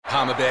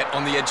Palmerbet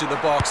on the edge of the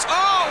box.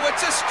 Oh,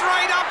 it's a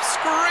straight-up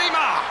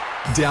screamer!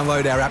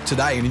 Download our app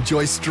today and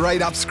enjoy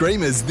straight-up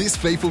screamers this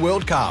FIFA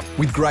World Cup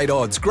with great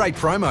odds, great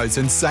promos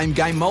and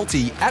same-game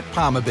multi at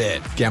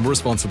Palmerbet. Gamble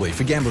responsibly.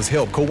 For Gamblers'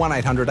 Help, call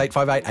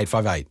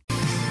 1-800-858-858.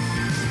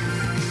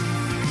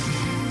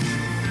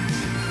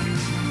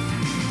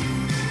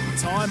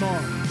 Time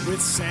On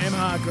with Sam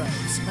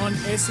Hargreaves on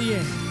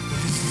SEN.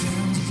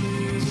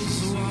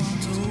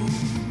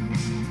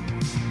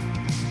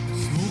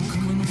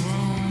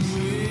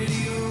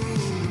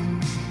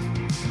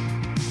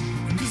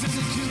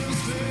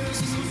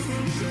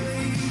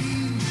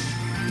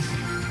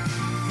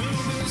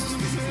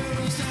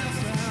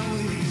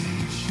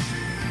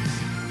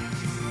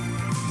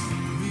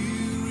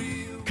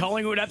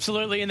 Collingwood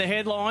absolutely in the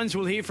headlines.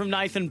 We'll hear from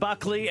Nathan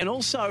Buckley and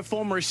also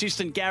former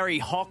assistant Gary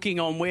Hocking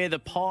on where the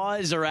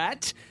Pies are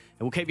at.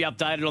 And we'll keep you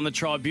updated on the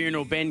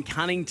tribunal. Ben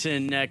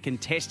Cunnington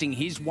contesting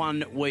his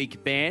 1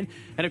 week ban.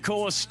 And of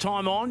course,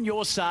 time on,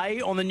 your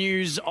say on the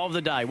news of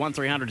the day.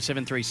 1300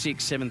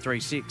 736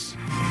 736.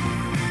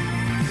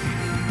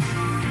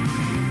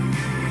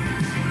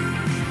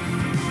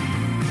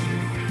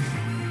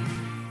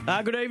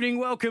 Good evening,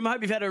 welcome.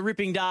 Hope you've had a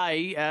ripping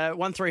day.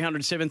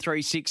 1300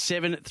 736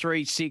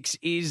 736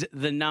 is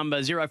the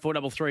number.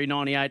 0433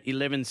 98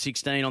 11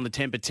 16 on the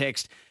Temper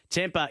text.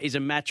 Temper is a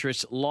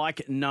mattress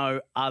like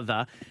no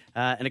other.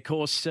 And, of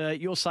course,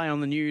 you'll say on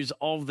the news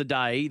of the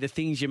day, the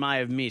things you may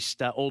have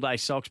missed. All-day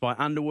socks by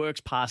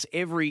Underworks pass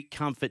every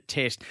comfort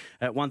test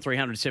at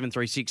 1300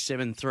 736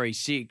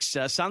 736.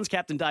 Suns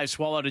captain Dave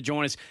Swallow to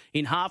join us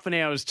in half an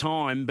hour's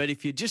time. But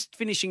if you're just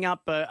finishing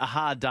up a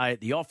hard day at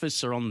the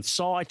office or on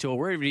site or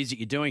wherever it is that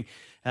you're doing,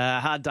 a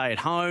hard day at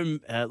home,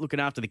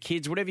 looking after the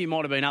kids, whatever you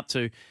might have been up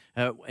to,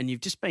 and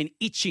you've just been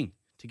itching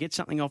to get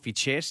something off your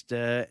chest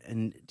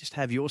and just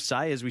have your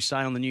say, as we say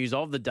on the news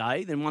of the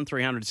day, then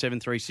 1300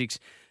 736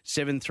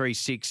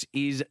 736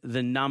 is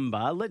the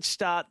number. Let's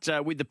start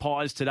with the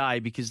Pies today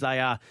because they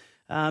are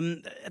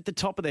at the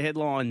top of the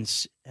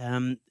headlines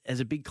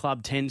as a big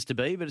club tends to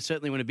be, but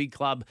certainly when a big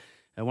club,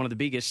 one of the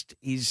biggest,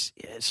 is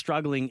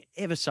struggling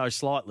ever so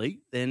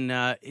slightly, then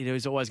it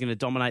is always going to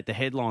dominate the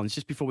headlines.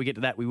 Just before we get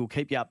to that, we will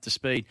keep you up to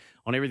speed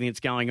on everything that's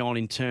going on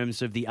in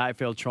terms of the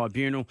AFL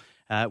Tribunal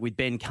with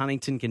Ben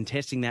Cunnington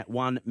contesting that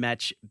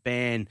one-match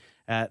ban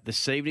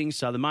this evening.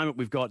 So the moment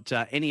we've got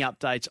any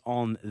updates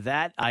on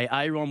that,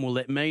 Aaron will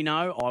let me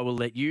know, I will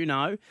let you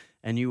know,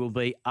 and you will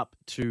be up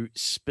to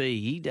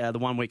speed. The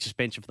 1 week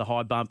suspension for the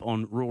high bump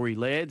on Rory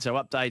Laird. So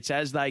updates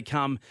as they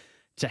come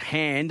to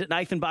hand.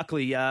 Nathan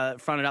Buckley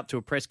fronted up to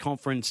a press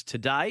conference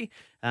today,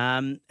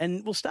 and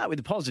we'll start with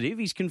the positive.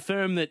 He's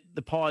confirmed that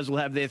the Pies will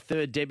have their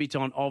third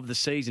debutant of the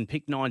season,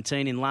 picked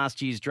 19 in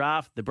last year's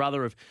draft. The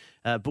brother of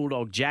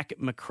Bulldog Jack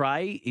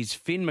McRae is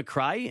Finn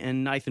McRae,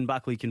 and Nathan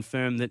Buckley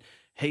confirmed that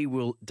he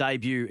will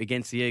debut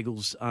against the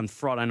Eagles on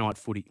Friday night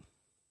footy.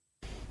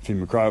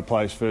 Finn McRae will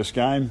play his first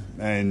game,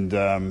 and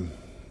through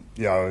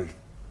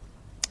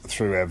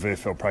our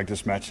VFL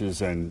practice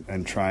matches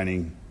and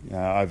training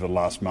over the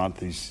last month,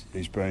 he's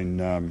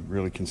been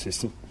really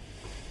consistent.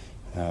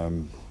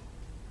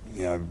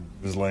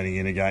 Was leaning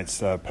in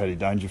against Paddy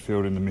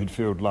Dangerfield in the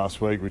midfield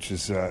last week, which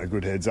is a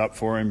good heads up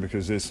for him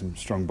because there's some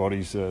strong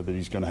bodies that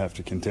he's going to have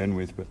to contend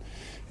with. But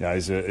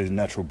he's a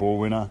natural ball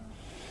winner,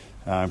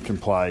 can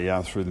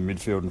play through the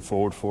midfield and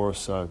forward for us.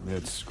 So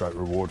it's a great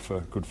reward for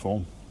good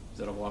form. Is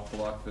that a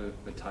like-for-like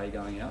for Tay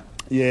going out?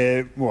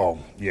 Yeah, well,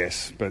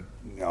 yes, but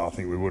I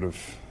think we would have.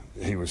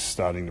 He was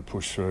starting to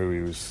push through.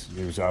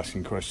 He was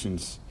asking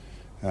questions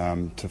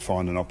to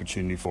find an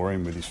opportunity for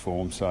him with his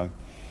form. So,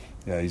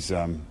 he's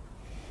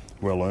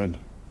well earned.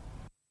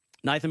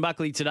 Nathan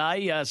Buckley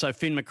today. So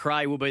Finn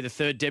McRae will be the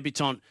third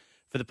debutant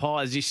for the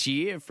Pies this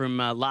year from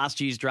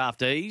last year's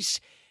draftees.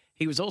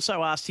 He was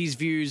also asked his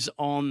views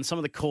on some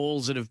of the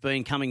calls that have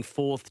been coming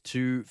forth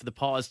for the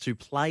Pies to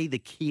play the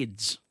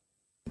kids.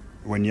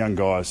 When young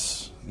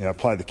guys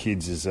play the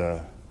kids is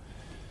a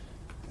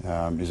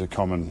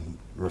common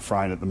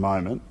refrain at the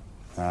moment.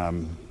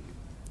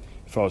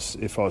 If I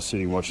was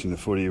sitting watching the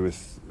footy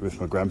with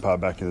my grandpa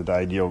back in the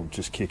day, he'd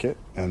just kick it,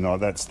 and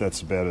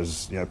that's about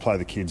as play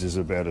the kids is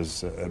about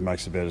as it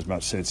makes about as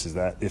much sense as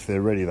that. If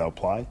they're ready, they'll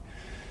play,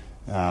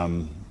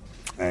 and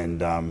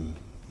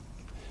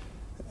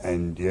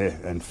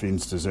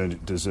Finn's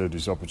deserved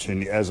his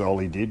opportunity, as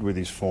Ollie did with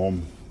his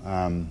form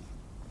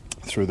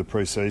through the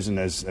pre-season,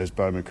 as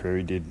Bo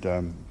McCreary did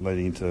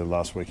leading into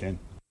last weekend.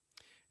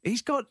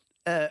 He's got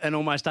an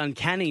almost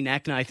uncanny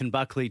knack, Nathan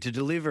Buckley, to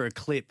deliver a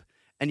clip,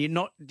 and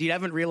you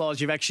haven't realised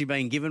you've actually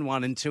been given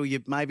one until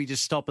you maybe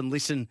just stop and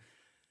listen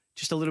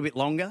just a little bit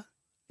longer.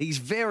 He's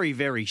very,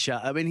 very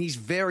sharp. I mean, he's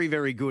very,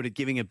 very good at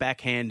giving a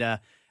backhander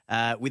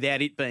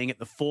without it being at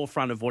the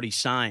forefront of what he's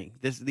saying.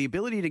 There's the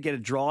ability to get a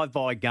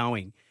drive-by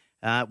going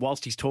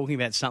whilst he's talking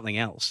about something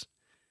else.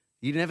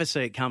 You never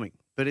see it coming,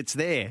 but it's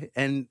there,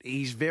 and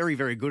he's very,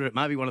 very good at it.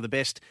 Maybe one of the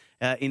best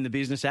in the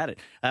business at it.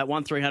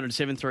 1300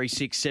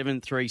 736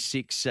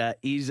 736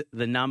 is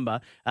the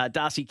number.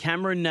 Darcy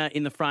Cameron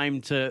in the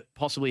frame to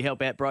possibly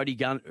help out Brodie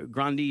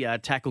Grundy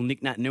tackle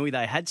Nick Naitanui.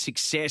 They had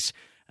success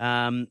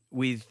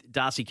with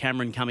Darcy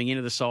Cameron coming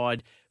into the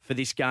side for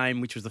this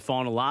game, which was the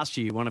final last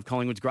year, one of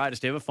Collingwood's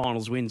greatest ever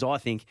finals wins, I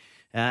think.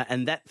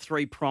 And that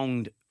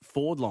three-pronged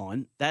forward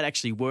line, that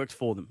actually worked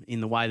for them in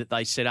the way that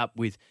they set up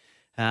with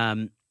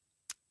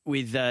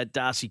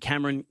Darcy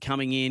Cameron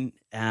coming in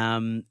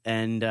and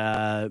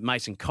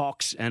Mason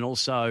Cox and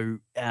also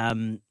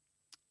Brody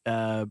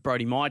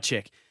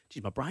Myercheck.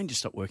 Geez, my brain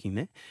just stopped working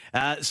there.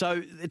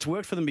 So it's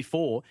worked for them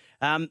before.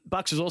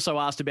 Bucks was also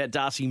asked about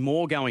Darcy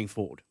Moore going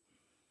forward.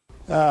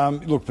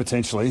 Look,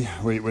 potentially.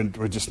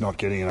 We're just not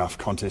getting enough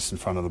contests in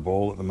front of the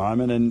ball at the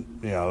moment. And,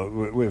 you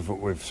know,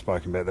 we've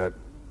spoken about that.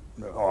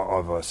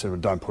 I've said, well,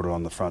 don't put it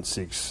on the front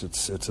six.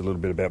 It's a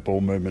little bit about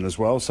ball movement as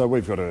well. So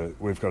we've got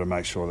to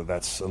make sure that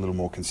that's a little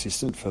more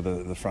consistent for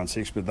the front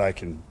six. But they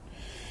can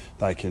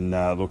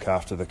look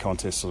after the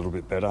contest a little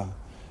bit better.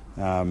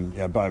 Bo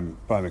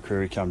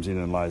McCreary comes in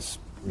and lays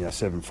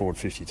 7 forward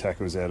 50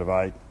 tackles out of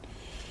 8.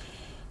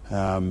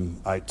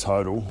 8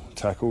 total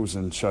tackles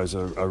and shows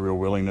a real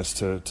willingness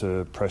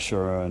to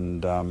pressure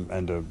and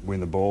to win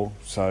the ball.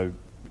 So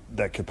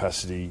that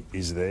capacity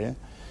is there.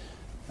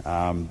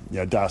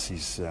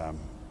 Darcy's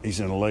he's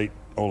an elite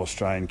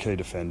All-Australian key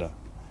defender.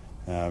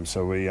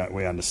 So we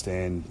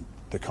understand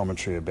the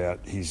commentary about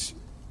his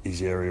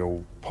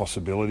aerial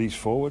possibilities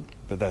forward,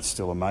 but that's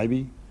still a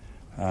maybe.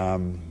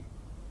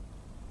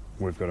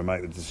 We've got to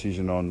make the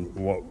decision on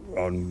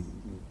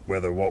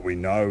whether what we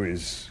know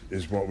is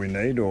what we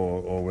need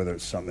or whether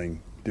it's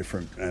something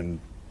different. And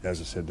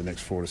as I said, the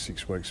next 4 to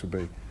 6 weeks will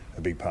be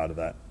a big part of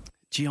that.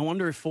 Gee, I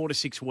wonder if 4 to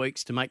 6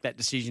 weeks to make that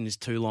decision is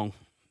too long.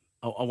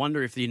 I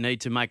wonder if you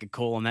need to make a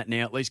call on that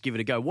now, at least give it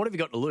a go. What have you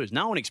got to lose?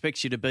 No one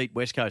expects you to beat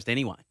West Coast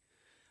anyway.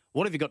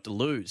 What have you got to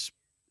lose?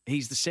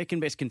 He's the second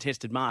best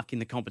contested mark in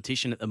the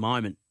competition at the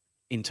moment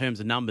in terms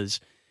of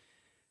numbers.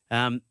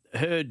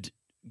 Heard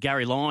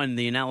Gary Lyon,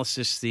 the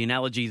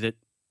analogy that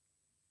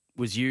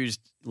was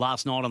used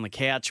last night on the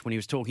couch when he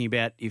was talking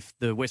about if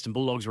the Western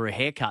Bulldogs were a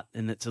haircut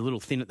and it's a little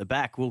thin at the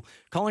back. Well,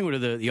 Collingwood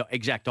are the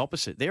exact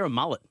opposite. They're a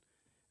mullet.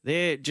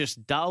 They're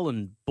just dull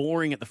and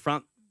boring at the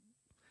front.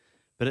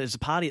 But it's a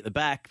party at the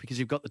back because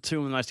you've got the two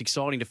of the most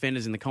exciting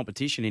defenders in the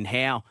competition in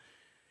Howe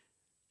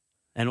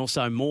and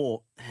also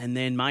Moore. And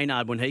then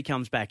Maynard when he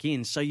comes back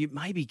in. So you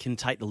maybe can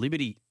take the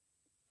liberty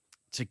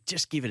to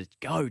just give it a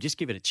go. Just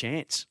give it a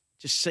chance.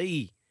 Just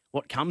see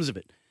what comes of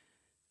it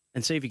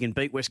and see if you can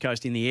beat West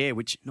Coast in the air,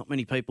 which not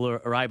many people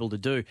are able to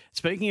do.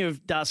 Speaking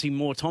of Darcy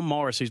Moore, Tom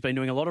Morris, who's been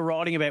doing a lot of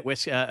writing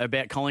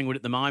about Collingwood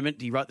at the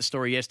moment, he wrote the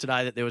story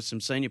yesterday that there was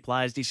some senior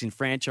players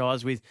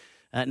disenfranchised with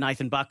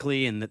Nathan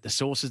Buckley and that the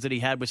sources that he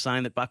had were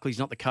saying that Buckley's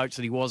not the coach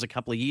that he was a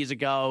couple of years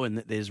ago and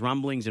that there's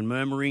rumblings and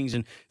murmurings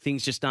and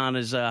things just aren't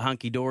as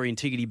hunky-dory and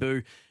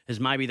tiggity-boo as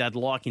maybe they'd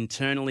like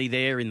internally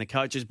there in the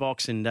coach's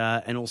box and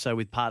also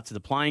with parts of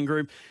the playing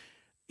group.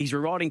 He's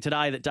writing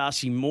today that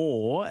Darcy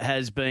Moore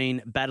has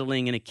been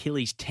battling an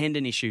Achilles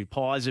tendon issue.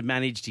 Pies have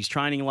managed his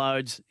training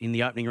loads in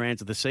the opening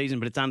rounds of the season,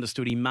 but it's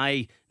understood he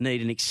may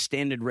need an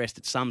extended rest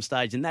at some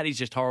stage, and that is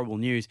just horrible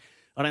news.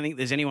 I don't think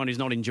there's anyone who's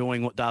not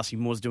enjoying what Darcy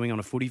Moore's doing on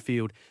a footy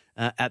field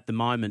at the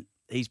moment.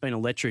 He's been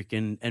electric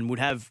and would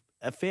have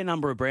a fair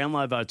number of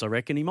Brownlow votes, I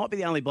reckon. He might be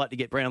the only bloke to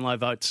get Brownlow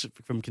votes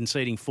from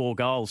conceding 4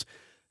 goals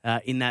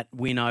in that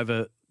win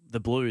over the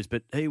Blues,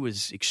 but he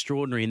was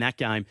extraordinary in that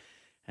game.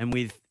 And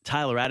with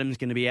Taylor Adams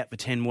going to be out for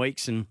 10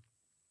 weeks, and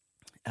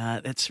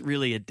that's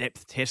really a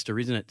depth tester,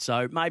 isn't it?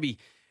 So maybe,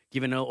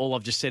 given all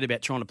I've just said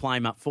about trying to play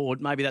him up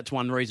forward, maybe that's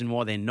one reason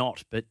why they're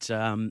not. But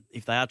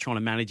if they are trying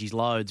to manage his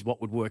loads,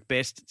 what would work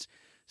best?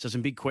 So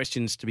some big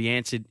questions to be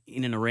answered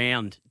in and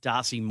around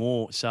Darcy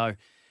Moore. So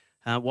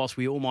whilst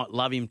we all might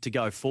love him to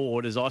go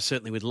forward, as I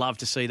certainly would love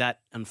to see that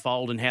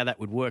unfold and how that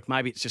would work,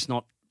 maybe it's just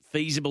not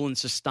feasible and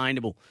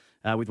sustainable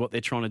with what they're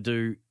trying to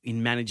do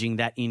in managing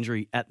that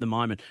injury at the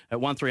moment.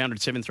 At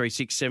 1300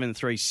 736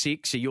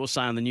 736, your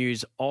say on the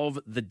news of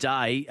the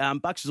day.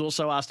 Bucks has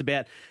also asked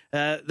about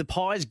the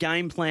Pies'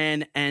 game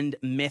plan and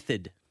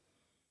method.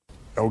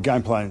 Well,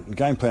 game plan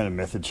and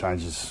method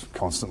changes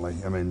constantly.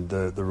 I mean,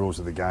 the rules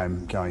of the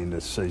game going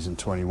into season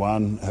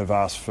 21 have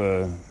asked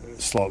for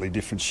slightly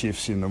different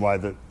shifts in the way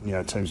that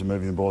teams are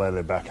moving the ball out of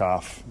their back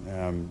half.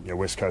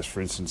 West Coast,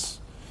 for instance,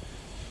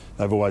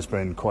 they've always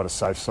been quite a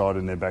safe side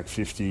in their back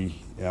 50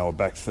 or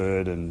back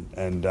third,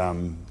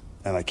 and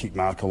they kick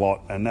mark a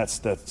lot, and that's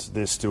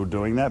they're still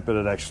doing that, but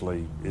it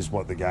actually is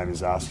what the game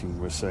is asking.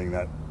 We're seeing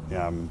that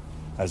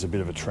as a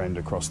bit of a trend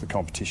across the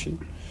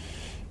competition.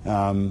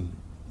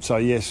 So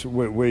yes,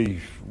 we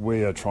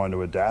are trying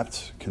to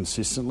adapt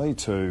consistently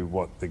to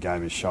what the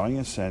game is showing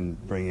us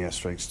and bringing our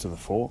strengths to the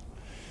fore.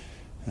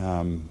 As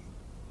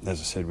I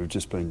said, we've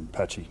just been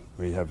patchy.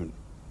 We haven't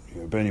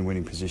been in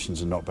winning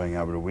positions and not being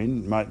able to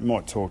win.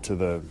 Might talk to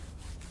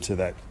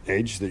that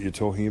edge that you're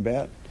talking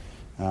about,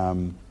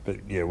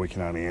 but yeah, we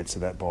can only answer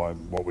that by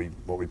what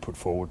we put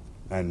forward,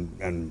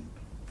 and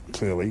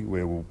clearly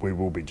we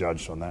will be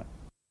judged on that.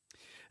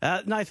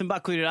 Nathan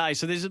Buckley today.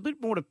 So there's a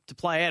bit more to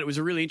play out. It was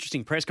a really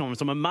interesting press conference.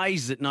 I'm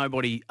amazed that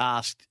nobody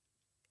asked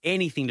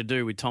anything to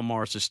do with Tom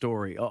Morris's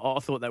story. I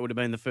thought that would have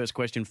been the first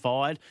question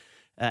fired.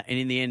 And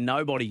in the end,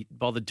 nobody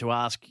bothered to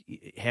ask,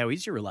 how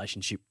is your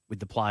relationship with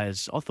the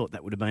players? I thought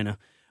that would have been a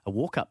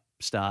walk-up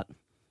start,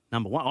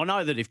 number one. I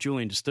know that if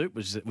Julian De Stoop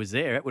was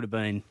there, it would have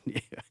been,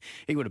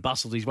 he would have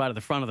bustled his way to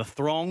the front of the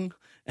throng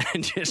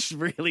and just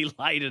really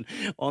laid it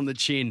on the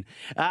chin.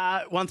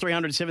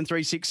 1300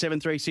 736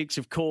 736,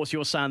 of course,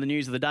 you're saying the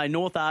news of the day.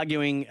 North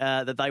arguing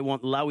that they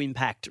want low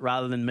impact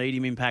rather than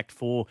medium impact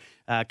for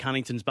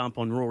Cunnington's bump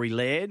on Rory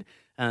Laird.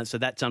 So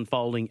that's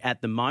unfolding at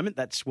the moment.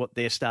 That's what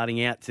they're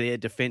starting out their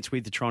defence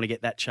with, to trying to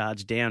get that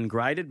charge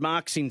downgraded.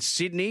 Mark's in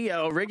Sydney,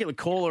 a regular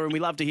caller, and we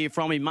love to hear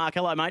from him. Mark,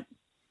 hello, mate.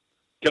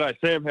 G'day,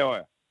 Sam. How are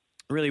you?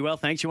 Really well,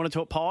 thanks. You want to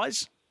talk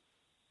pies?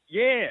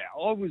 Yeah,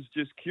 I was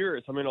just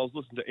curious. I mean, I was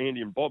listening to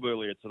Andy and Bob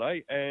earlier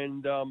today,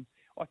 and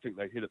I think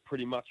they hit it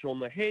pretty much on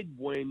the head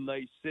when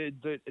they said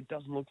that it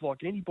doesn't look like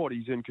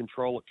anybody's in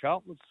control at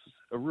Carlton. It's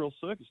a real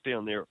circus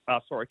down there.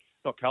 Sorry,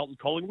 not Carlton,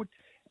 Collingwood.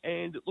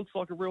 And it looks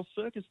like a real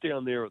circus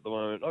down there at the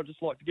moment. I'd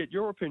just like to get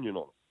your opinion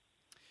on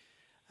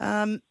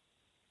it.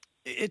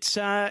 It's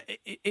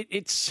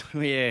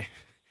yeah.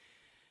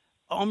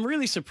 I'm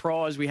really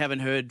surprised we haven't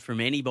heard from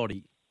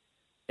anybody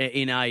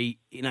in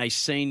a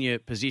senior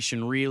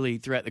position really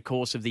throughout the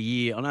course of the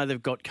year. I know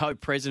they've got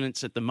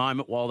co-presidents at the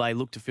moment while they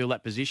look to fill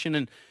that position,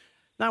 and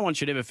no one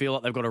should ever feel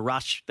like they've got to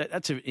rush.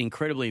 That's an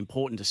incredibly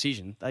important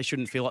decision. They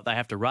shouldn't feel like they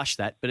have to rush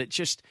that, but it's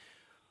just,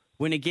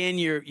 when, again,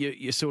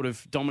 you're sort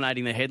of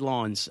dominating the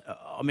headlines.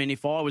 I mean,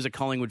 if I was a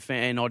Collingwood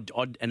fan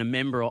and a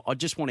member, I'd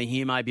just want to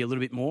hear maybe a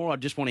little bit more.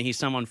 I'd just want to hear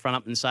someone front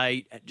up and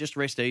say, just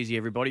rest easy,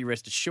 everybody,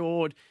 rest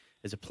assured.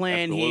 There's a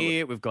plan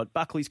here. We've got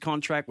Buckley's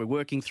contract. We're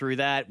working through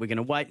that. We're going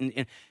to wait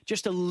and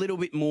just a little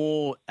bit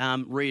more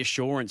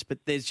reassurance. But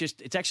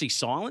it's actually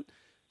silent.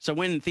 So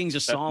when things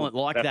are silent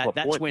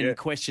that's when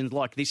questions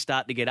like this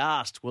start to get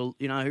asked. Well,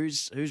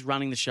 who's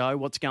running the show?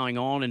 What's going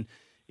on? And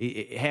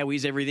how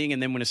is everything?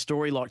 And then when a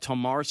story like Tom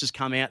Morris has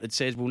come out that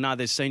says, well, no,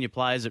 there's senior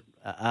players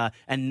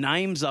and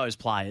names those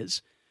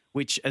players,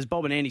 which, as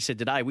Bob and Andy said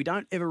today, we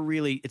don't ever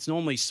really, it's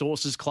normally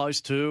sources close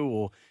to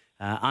or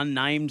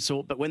unnamed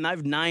sort, but when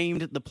they've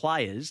named the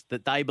players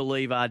that they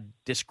believe are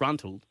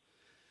disgruntled,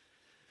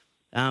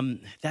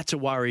 that's a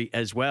worry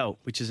as well,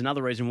 which is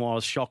another reason why I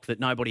was shocked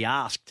that nobody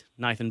asked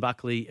Nathan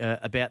Buckley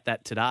about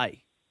that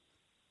today.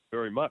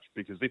 Very much,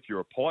 because if you're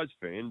a Pies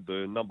fan,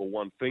 the number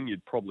one thing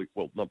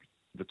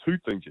the two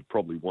things you'd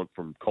probably want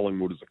from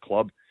Collingwood as a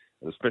club,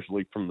 and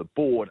especially from the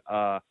board,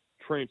 are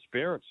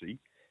transparency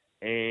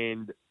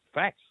and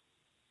facts.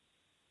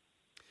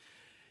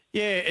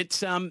 Yeah,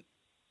 it's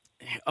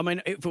I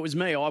mean, if it was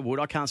me, I would.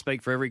 I can't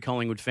speak for every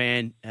Collingwood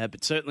fan,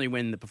 but certainly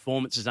when the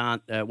performances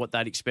aren't what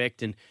they'd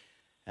expect, and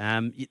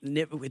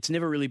it's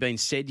never really been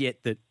said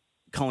yet that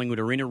Collingwood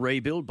are in a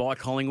rebuild by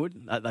Collingwood.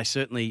 They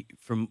certainly,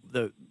 from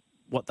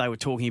what they were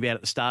talking about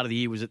at the start of the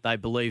year, was that they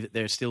believe that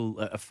they're still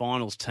a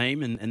finals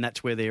team, and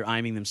that's where they're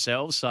aiming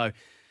themselves. So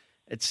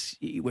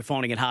we're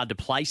finding it hard to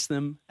place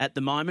them at the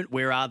moment.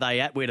 Where are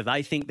they at? Where do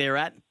they think they're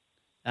at?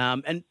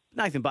 And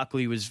Nathan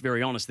Buckley was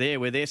very honest there,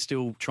 where they're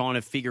still trying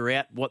to figure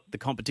out what the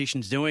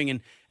competition's doing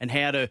and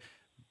how to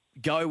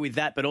go with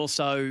that, but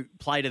also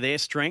play to their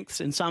strengths.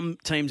 And some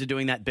teams are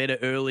doing that better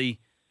early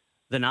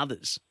than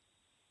others.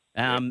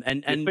 And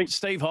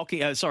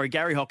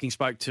Gary Hocking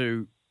spoke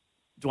to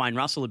Dwayne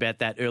Russell about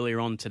that earlier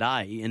on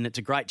today, and it's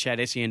a great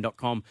chat,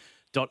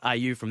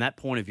 sen.com.au from that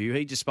point of view.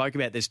 He just spoke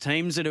about there's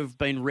teams that have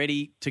been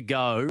ready to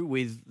go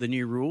with the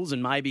new rules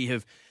and maybe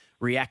have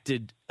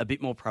reacted a bit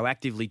more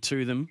proactively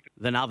to them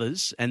than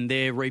others, and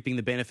they're reaping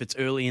the benefits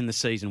early in the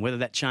season. Whether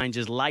that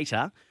changes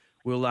later,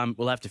 we'll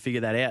have to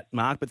figure that out,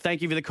 Mark. But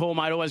thank you for the call,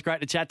 mate. Always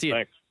great to chat to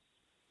you.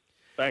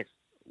 Thanks.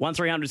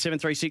 1300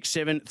 736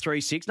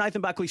 736.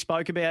 Nathan Buckley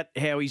spoke about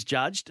how he's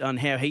judged and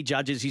how he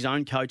judges his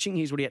own coaching.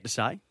 Here's what he had to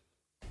say.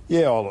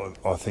 Yeah,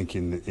 I think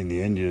in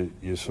the end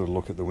you sort of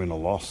look at the win or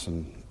loss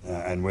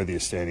and whether you're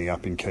standing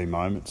up in key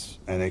moments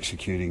and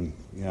executing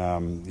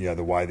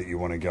the way that you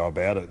want to go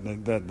about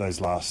it. Those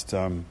last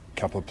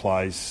couple of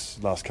plays,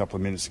 last couple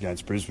of minutes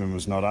against Brisbane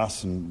was not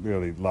us, and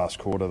really last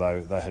quarter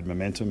they had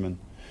momentum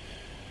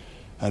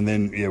and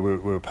then we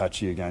were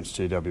patchy against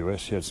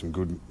GWS. You had some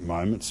good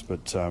moments,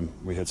 but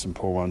we had some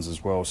poor ones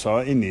as well. So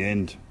in the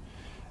end,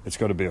 it's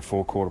got to be a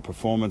four-quarter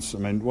performance. I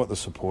mean, what the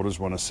supporters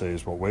want to see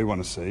is what we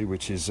want to see,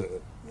 which is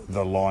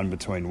the line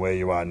between where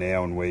you are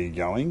now and where you're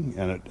going,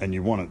 and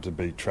you want it to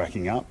be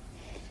tracking up.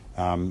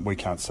 We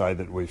can't say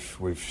that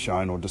we've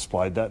shown or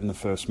displayed that in the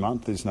first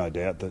month. There's no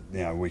doubt that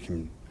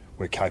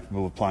we're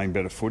capable of playing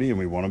better footy, and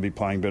we want to be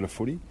playing better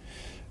footy.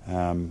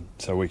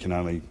 So we can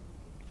only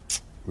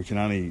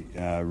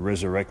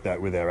resurrect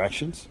that with our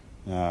actions.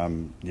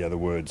 The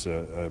words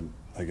are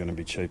going to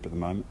be cheap at the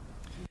moment,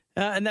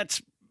 and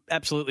that's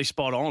absolutely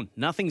spot on.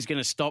 Nothing's going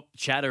to stop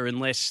chatter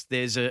unless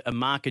there's a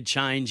marked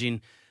change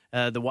in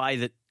the way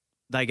that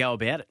they go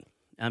about it.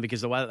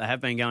 Because the way that they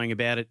have been going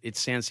about it, it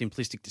sounds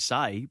simplistic to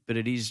say, but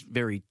it is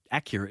very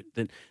accurate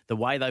that the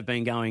way they've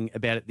been going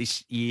about it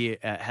this year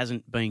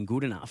hasn't been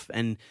good enough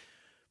and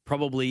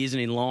probably isn't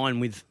in line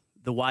with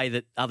the way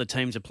that other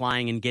teams are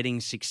playing and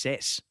getting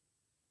success.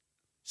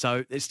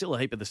 So there's still a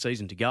heap of the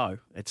season to go.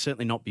 It's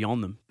certainly not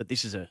beyond them, but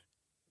this is a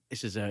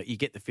you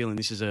get the feeling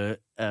this is a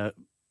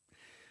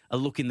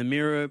look in the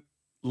mirror,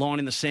 line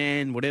in the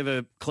sand,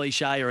 whatever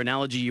cliche or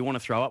analogy you want to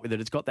throw up with it.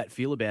 It's got that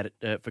feel about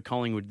it for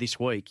Collingwood this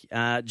week.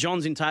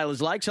 John's in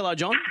Taylors Lakes. Hello,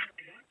 John.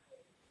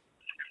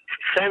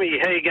 Sammy,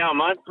 how you going,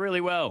 mate?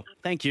 Really well.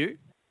 Thank you.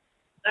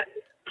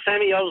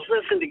 Sammy, I was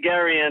listening to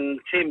Gary and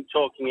Tim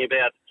talking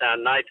about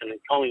Nathan and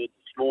Collingwood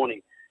this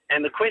morning,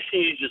 and the question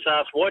you just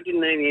asked, why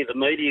didn't any of the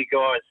media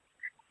guys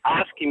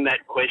ask him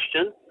that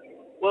question?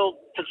 Well,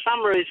 for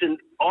some reason,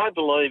 I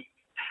believe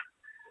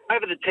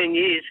over the 10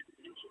 years,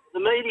 the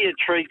media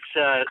treats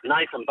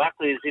Nathan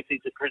Buckley as if he's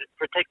a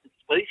protected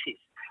species.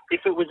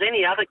 If it was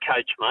any other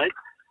coach, mate,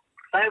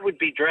 they would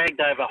be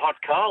dragged over hot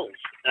coals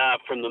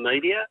from the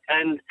media.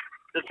 And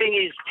the thing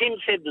is, Tim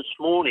said this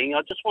morning,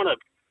 I just want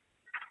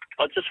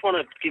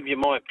to give you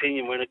my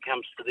opinion when it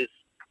comes to this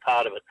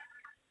part of it.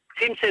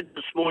 Tim said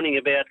this morning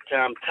about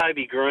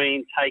Toby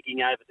Green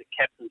taking over the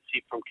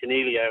captaincy from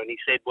Cornelio, and he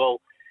said,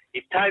 well,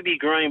 if Toby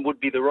Green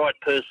would be the right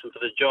person for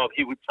the job,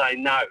 he would say,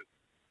 no,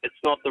 it's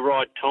not the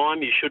right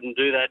time. You shouldn't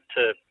do that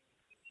to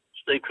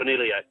Steve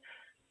Cornelio.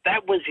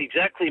 That was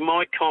exactly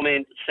my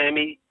comment,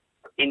 Sammy,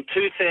 in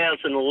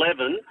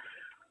 2011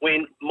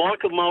 when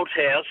Michael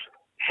Malthouse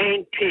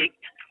handpicked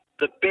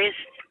the best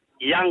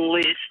young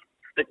list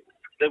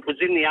that was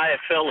in the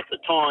AFL at the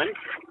time.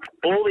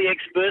 All the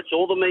experts,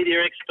 all the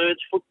media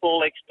experts,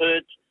 football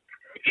experts,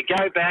 if you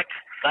go back,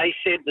 they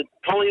said that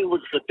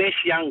Collingwood was the best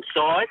young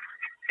side,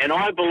 and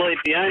I believe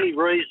the only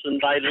reason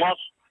they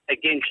lost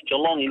against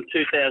Geelong in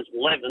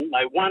 2011,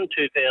 they won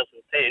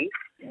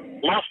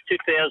 2010, lost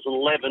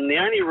 2011, the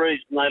only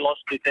reason they lost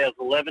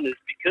 2011 is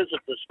because of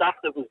the stuff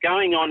that was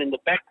going on in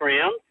the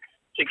background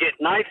to get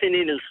Nathan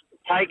in as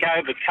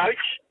takeover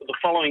coach for the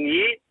following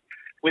year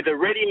with a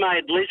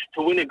ready-made list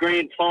to win a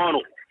grand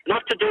final.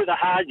 Not to do the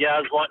hard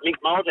yards like Mick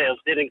Malthouse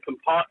did and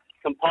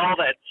compile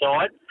that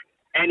side.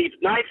 And if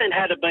Nathan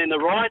had been the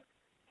right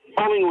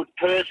Collingwood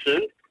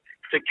person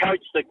to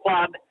coach the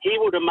club, he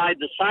would have made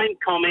the same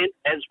comment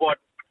as what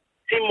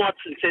Tim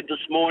Watson said this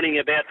morning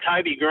about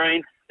Toby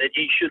Green, that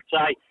he should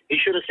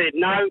have said,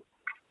 no,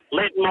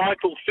 let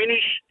Michael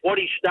finish what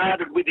he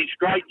started with his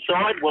great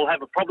side. We'll have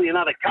probably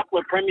another couple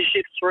of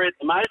premierships, 3 at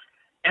the most.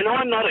 And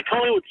I'm not a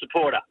Collingwood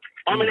supporter.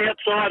 I'm an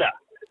outsider.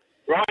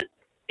 Right?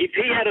 If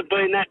he had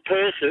been that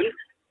person,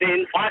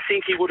 then I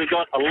think he would have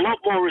got a lot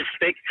more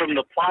respect from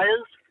the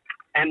players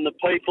and the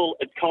people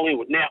at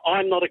Collingwood. Now,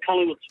 I'm not a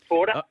Collingwood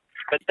supporter,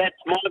 but that's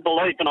my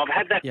belief, and I've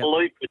had that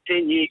belief for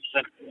 10 years,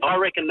 and I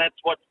reckon that's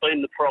what's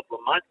been the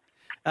problem,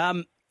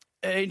 mate.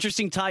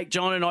 Interesting take,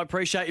 John, and I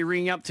appreciate you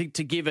ringing up to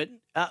give it.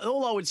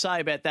 All I would say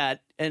about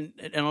that, and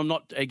I'm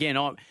not, again,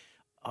 I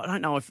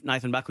don't know if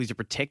Nathan Buckley's a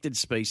protected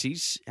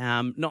species,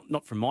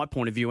 not from my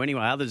point of view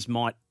anyway. Others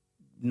might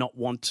not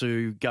want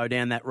to go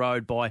down that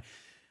road by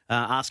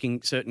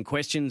asking certain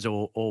questions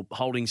or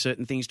holding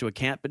certain things to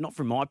account, but not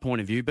from my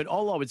point of view. But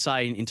all I would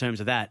say in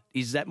terms of that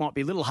is that might be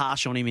a little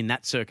harsh on him in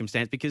that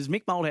circumstance because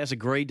Mick Malthouse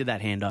agreed to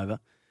that handover.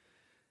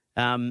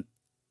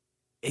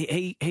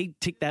 He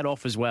ticked that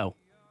off as well.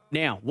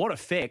 Now, what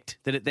effect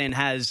that it then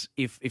has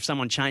if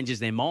someone changes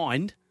their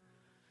mind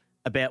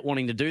about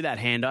wanting to do that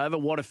handover,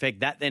 what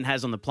effect that then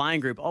has on the playing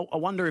group? I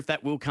wonder if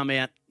that will come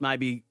out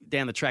maybe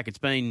down the track. It's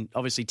been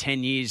obviously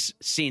 10 years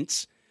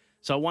since.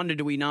 So I wonder,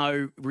 do we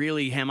know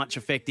really how much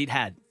effect it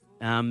had?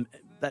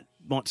 That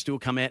might still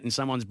come out in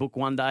someone's book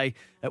one day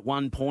at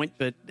one point,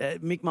 but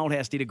Mick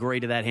Malthouse did agree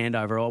to that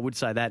handover. I would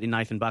say that in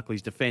Nathan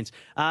Buckley's defence.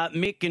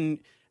 Mick and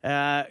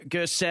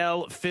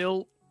Gersell,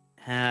 Phil,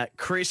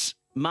 Chris,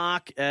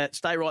 Mark,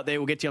 stay right there.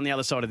 We'll get to you on the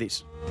other side of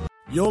this.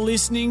 You're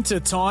listening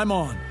to Time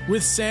On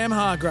with Sam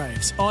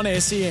Hargreaves on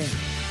SEN.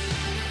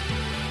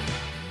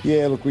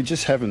 Yeah, look, we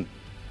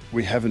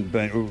haven't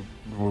been.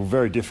 We're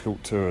very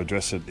difficult to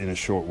address it in a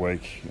short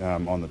week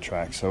on the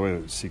track. So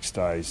we're 6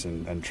 days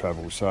and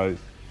travel. So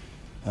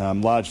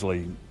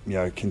largely,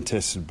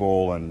 contested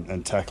ball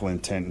and tackle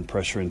intent and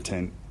pressure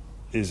intent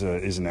is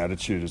an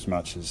attitude as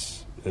much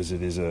as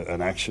it is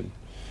an action.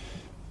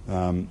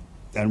 And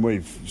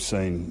we've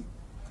seen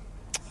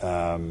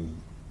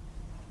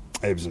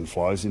ebbs and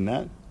flows in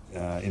that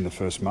in the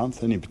first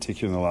month and in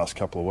particular in the last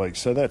couple of weeks.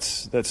 So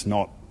that's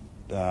not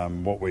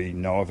what we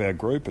know of our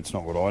group. It's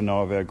not what I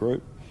know of our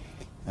group.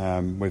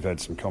 We've had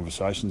some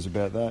conversations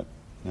about that,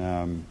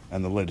 and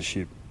the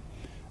leadership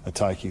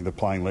the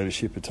playing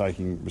leadership are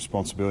taking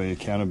responsibility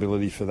and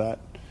accountability for that.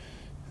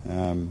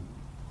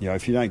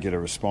 If you don't get a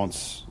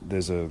response,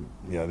 there's a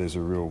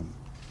real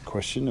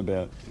question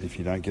about if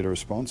you don't get a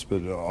response.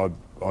 But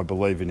I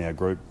believe in our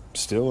group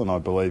still, and I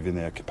believe in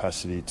our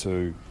capacity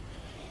to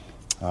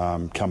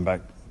come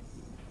back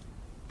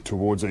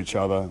towards each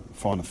other,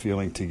 find a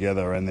feeling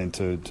together, and then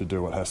to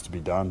do what has to be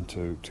done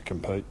to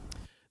compete.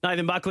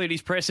 Nathan Buckley at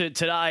his presser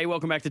today.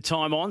 Welcome back to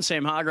Time On.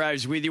 Sam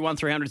Hargreaves with you,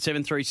 1300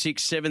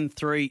 736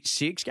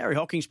 736. Gary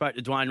Hocking spoke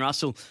to Dwayne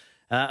Russell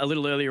a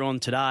little earlier on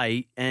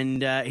today,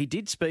 and he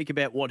did speak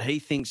about what he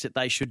thinks that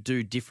they should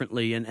do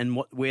differently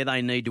and where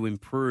they need to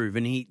improve.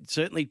 And he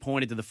certainly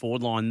pointed to the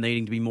forward line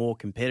needing to be more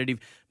competitive,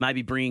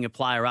 maybe bringing a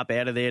player up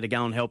out of there to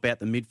go and help out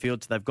the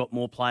midfield so they've got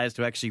more players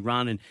to actually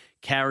run and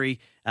carry,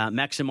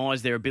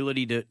 maximise their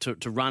ability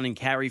to run and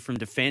carry from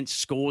defence.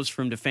 Scores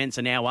from defence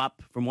are now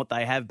up from what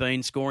they have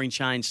been. Scoring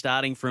chains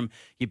starting from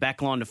your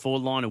back line to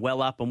forward line are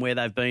well up on where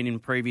they've been in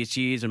previous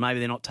years, and maybe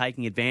they're not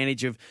taking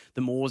advantage of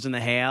the Moores and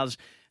the Howes.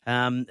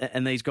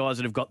 And these guys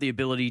that have got the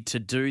ability to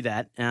do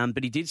that.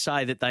 But he did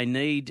say that they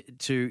need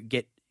to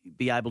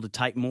be able to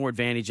take more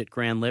advantage at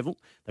ground level.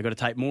 They've got to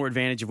take more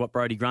advantage of what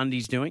Brodie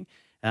Grundy's doing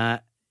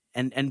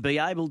and be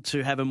able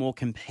to have a more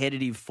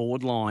competitive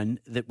forward line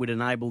that would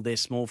enable their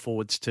small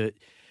forwards to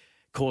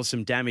cause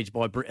some damage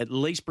by at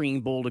least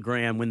bringing ball to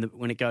ground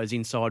when it goes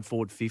inside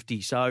forward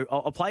 50. So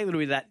I'll play a little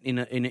bit of that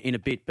in a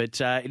bit, but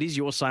it is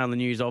your say on the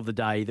news of the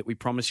day that we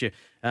promise you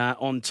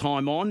on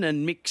Time On.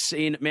 And Mick's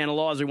in Mount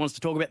Eliza who wants to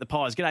talk about the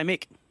Pies. G'day,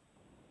 Mick.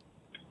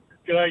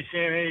 G'day,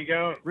 Sam. How you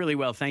going? Really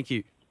well, thank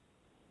you.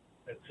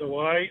 That's the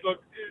way.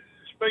 Look,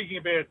 speaking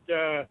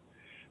about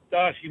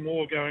Darcy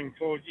Moore going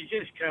forward, you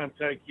just can't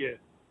take your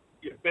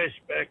best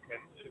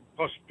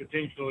backman,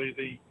 potentially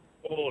the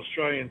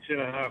All-Australian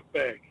centre-half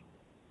back,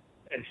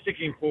 and stick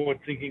him forward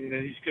thinking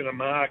that he's going to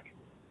mark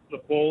the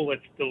ball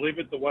that's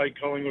delivered the way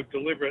Collingwood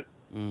deliver it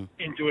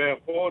into our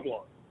forward line.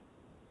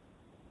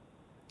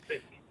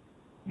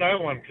 No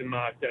one can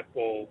mark that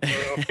ball.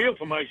 I feel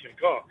for Mason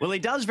Cox. Well, he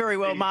does very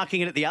well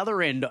marking it at the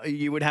other end,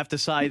 you would have to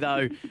say,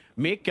 though,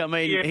 Mick. I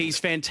mean, he's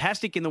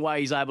fantastic in the way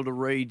he's able to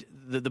read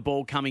the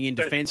ball coming in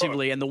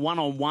defensively and the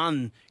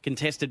one-on-one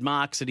contested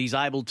marks that he's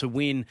able to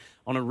win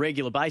on a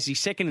regular basis. He's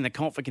second in the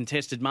comp for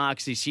contested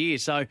marks this year.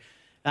 So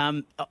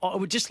I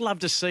would just love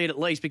to see it at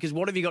least, because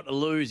what have you got to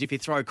lose if you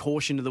throw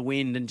caution to the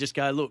wind and just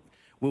go, look,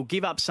 we'll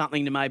give up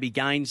something to maybe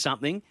gain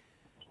something?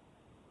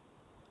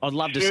 I'd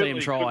love to see him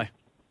try.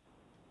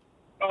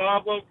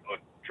 Well,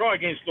 try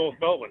against North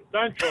Melbourne.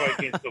 Don't try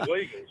against the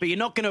Eagles. But you're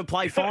not going to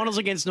play finals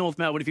against North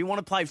Melbourne. If you want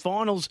to play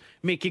finals,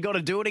 Mick, you've got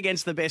to do it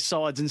against the best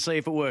sides and see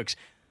if it works.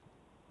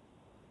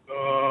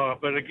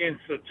 But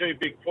against the two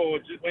big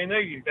forwards, we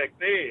need him back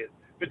there,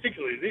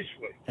 particularly this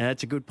week.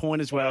 That's a good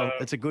point as well.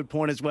 That's a good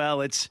point as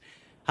well.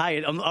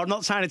 Hey, I'm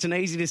not saying it's an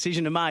easy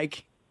decision to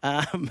make,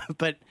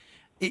 but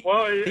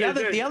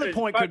the other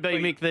point could be,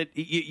 Mick, that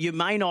you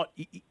may not,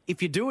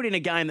 if you do it in a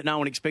game that no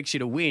one expects you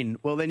to win,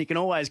 well, then you can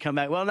always come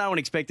back, well, no one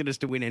expected us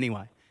to win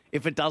anyway,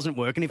 if it doesn't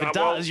work. And if it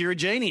does, you're a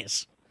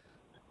genius.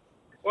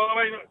 Well,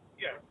 I mean,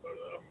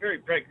 I'm very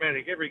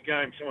pragmatic. Every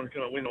game someone's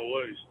going to win or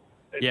lose.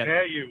 It's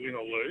how you win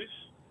or lose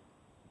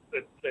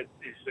that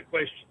is the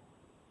question.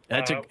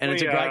 It's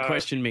a great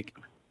question, Mick.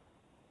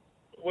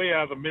 We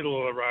are the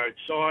middle-of-the-road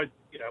side.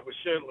 We're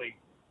certainly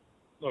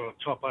not a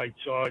top 8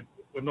 side.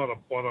 We're not a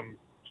bottom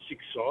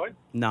 6 side.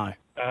 No.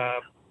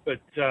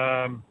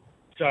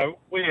 So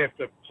we have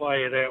to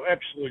play at our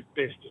absolute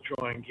best to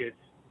try and get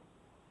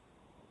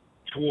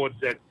towards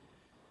that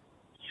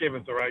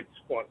 7th or 8th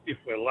spot if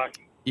we're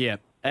lucky. Yeah.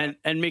 And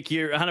Mick,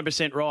 you're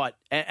 100% right.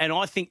 And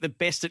I think the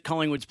best that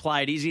Collingwood's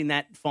played is in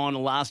that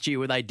final last year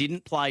where they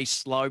didn't play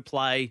slow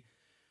play,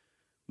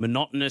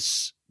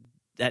 monotonous,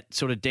 that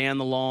sort of down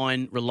the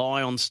line,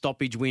 rely on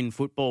stoppage win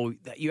football.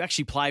 You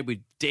actually played with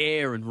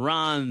dare and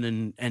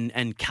run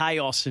and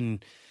chaos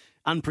and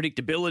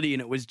unpredictability,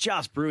 and it was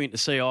just brilliant to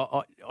see.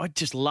 I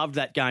just loved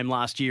that game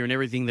last year and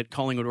everything that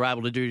Collingwood were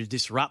able to do to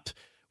disrupt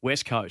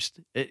West Coast.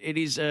 It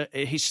is a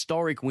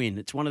historic win.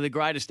 It's one of the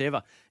greatest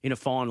ever in a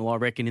final, I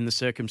reckon, in the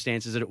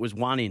circumstances that it was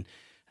won in.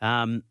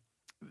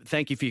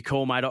 Thank you for your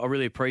call, mate. I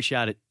really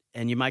appreciate it,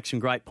 and you make some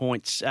great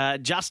points.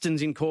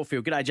 Justin's in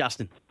Caulfield. G'day,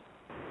 Justin.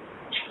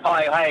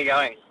 Hi, how are you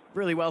going?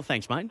 Really well,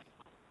 thanks, mate.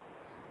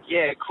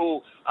 Yeah,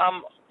 cool.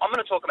 I'm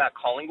going to talk about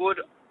Collingwood.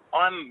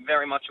 I'm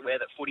very much aware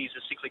that footy is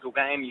a cyclical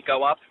game. You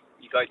go up,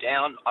 you go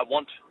down. I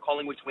want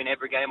Collingwood to win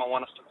every game. I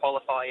want us to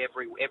qualify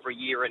every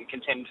year and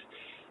contend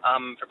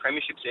for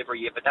premierships every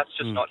year, but that's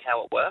just not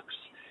how it works.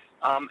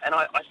 And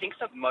I think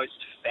that most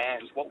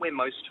fans,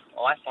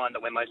 I find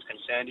that we're most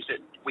concerned is that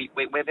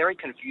we're very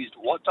confused.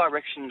 What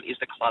direction is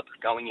the club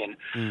going in?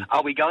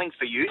 Are we going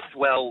for youth?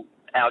 Well,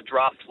 our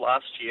draft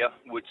last year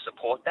would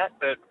support that,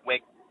 but we're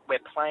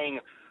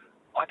playing.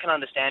 I can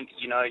understand,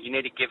 you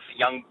need to give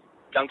young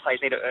players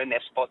need to earn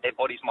their spot. Their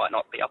bodies might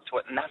not be up to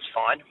it, and that's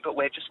fine. But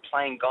we're just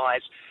playing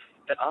guys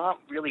that aren't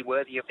really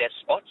worthy of their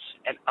spots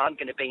and aren't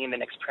going to be in the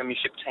next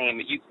premiership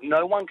team.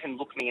 No one can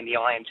look me in the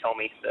eye and tell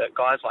me that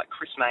guys like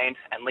Chris Mayne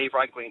and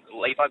Levi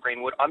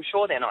Greenwood, I'm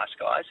sure they're nice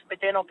guys, but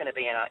they're not going to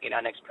be in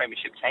our next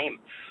premiership team.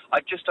 I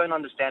just don't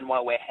understand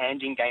why we're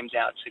handing games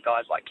out to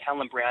guys like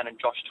Callum Brown and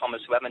Josh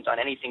Thomas who haven't done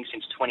anything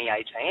since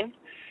 2018.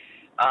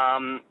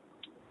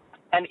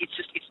 And it's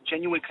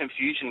genuine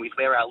confusion with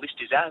where our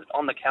list is at.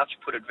 On the couch,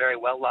 put it very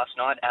well last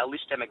night. Our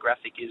list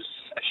demographic is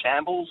a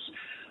shambles.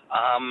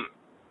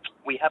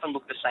 We haven't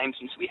looked the same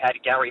since we had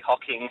Gary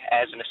Hocking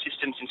as an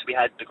assistant, since we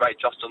had the great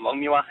Justin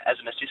Longmuir as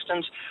an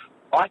assistant.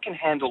 I can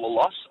handle a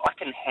loss. I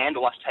can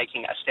handle us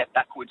taking a step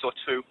backwards or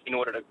two in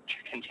order to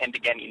contend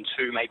again in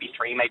 2, maybe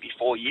 3, maybe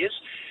 4 years.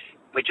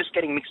 We're just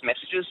getting mixed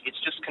messages. It's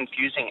just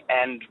confusing,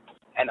 and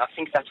I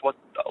think that's what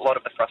a lot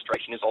of the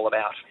frustration is all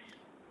about.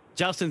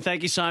 Justin,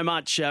 thank you so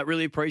much.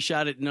 Really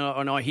appreciate it.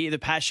 And I hear the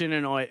passion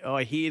and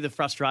I hear the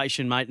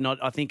frustration, mate. And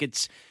I think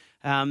it's,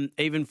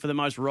 even for the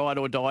most ride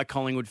or die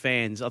Collingwood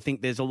fans, I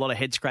think there's a lot of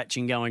head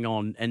scratching going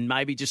on and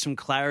maybe just some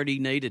clarity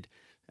needed.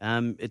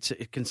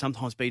 It can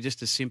sometimes be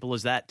just as simple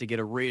as that, to get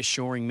a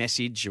reassuring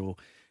message, or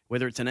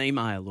whether it's an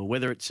email or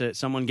whether it's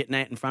someone getting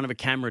out in front of a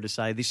camera to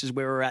say, this is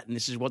where we're at and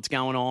this is what's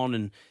going on.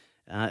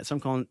 And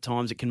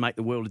sometimes it can make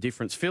the world of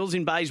difference. Phil's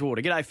in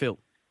Bayswater. G'day, Phil.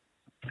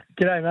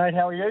 G'day, mate.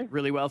 How are you?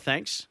 Really well,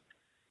 thanks.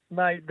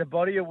 Mate, the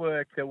body of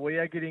work that we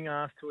are getting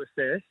asked to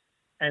assess,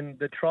 and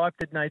the tripe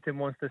that Nathan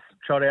wants to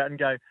trot out and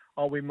go,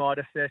 oh, we might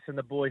assess and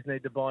the boys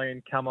need to buy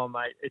in. Come on,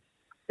 mate.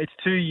 It's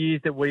 2 years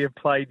that we have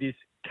played this.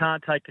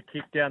 Can't take a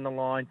kick down the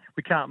line.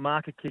 We can't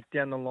mark a kick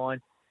down the line.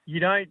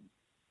 You don't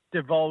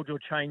divulge or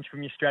change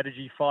from your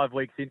strategy 5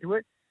 weeks into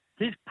it.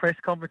 His press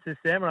conferences,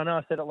 Sam, and I know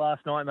I said it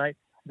last night, mate,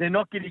 they're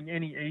not getting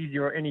any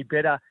easier or any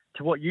better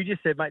to what you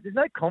just said, mate. There's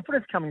no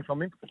confidence coming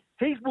from him.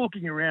 He's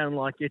walking around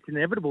like it's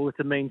inevitable, it's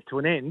a means to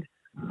an end.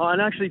 I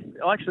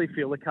actually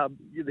feel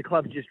the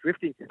club's just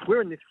drifting.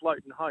 We're in this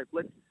floating hope.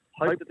 Let's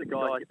hope that the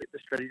guys get the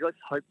strategy. Let's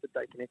hope that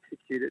they can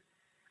execute it.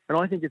 And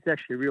I think it's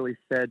actually a really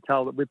sad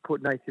tale that we've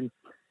put Nathan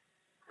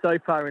so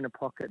far in a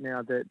pocket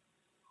now that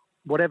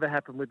whatever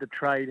happened with the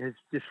trade has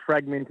just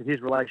fragmented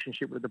his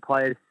relationship with the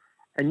players.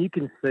 And you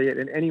can see it.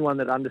 And anyone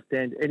that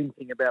understands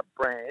anything about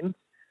brands,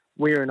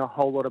 we're in a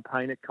whole lot of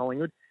pain at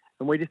Collingwood.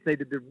 And we just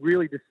needed to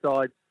really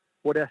decide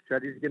what our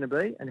strategy is going to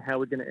be and how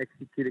we're going to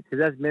execute it.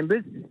 Because as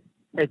members,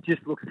 it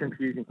just looks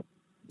confusing.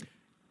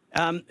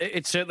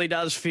 It certainly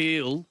does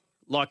feel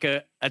like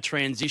a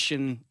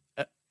transition,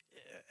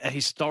 a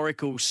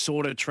historical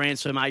sort of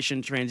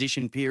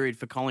transition period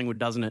for Collingwood,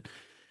 doesn't it?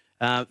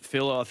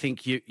 Phil, I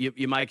think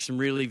you make some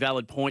really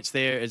valid points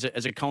there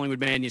as a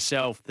Collingwood man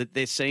yourself, that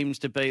there seems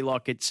to be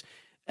like it's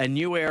a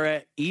new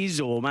era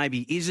is, or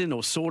maybe isn't,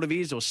 or sort of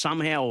is, or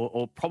somehow,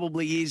 or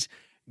probably is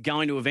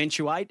going to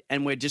eventuate,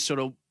 and we're just sort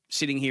of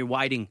sitting here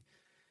waiting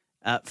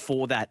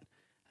for that.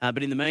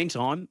 But in the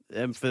meantime,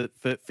 for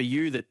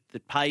you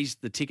that pays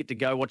the ticket to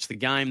go watch the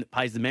game, that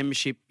pays the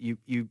membership, you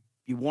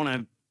want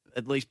to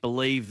at least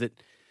believe that,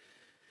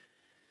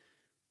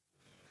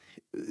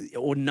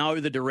 or know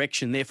the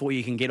direction, therefore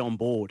you can get on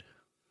board.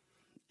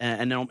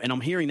 And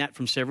I'm hearing that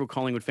from several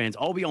Collingwood fans.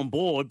 I'll be on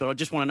board, but I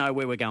just want to know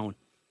where we're going.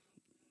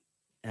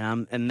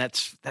 And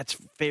that's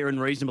fair and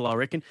reasonable, I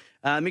reckon.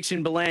 Mick's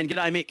in Balan.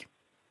 G'day, Mick.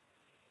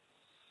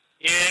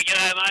 Yeah,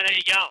 g'day, mate. How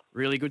you going?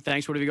 Really good,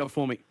 thanks. What have you got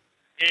for me?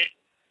 Yeah,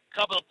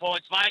 couple of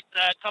points, mate.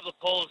 A couple of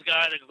calls ago,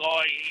 the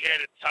guy,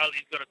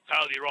 he's got it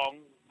totally wrong.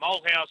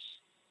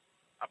 Molehouse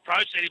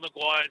approached Eddie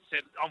Maguire and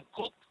said, I'm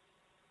cooked.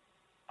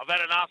 I've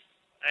had enough.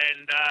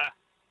 And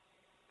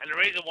the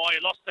reason why he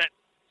lost that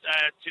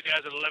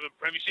 2011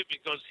 premiership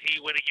because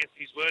he went against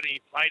his word and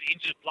he played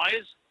injured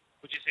players,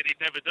 which he said he'd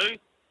never do.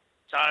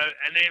 So,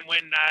 and then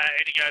when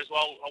Eddie goes,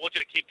 well, I want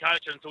you to keep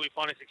coaching until we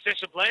find a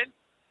succession plan.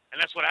 And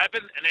that's what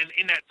happened. And then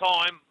in that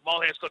time,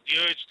 Molehouse got the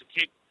urge to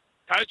keep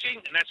coaching,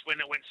 and that's when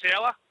it went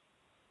sour.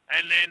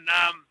 And then,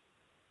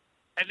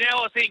 and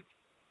now I think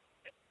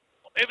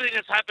everything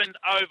that's happened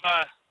over,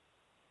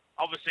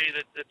 obviously,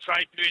 the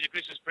trade period, the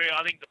Christmas period,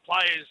 I think the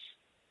players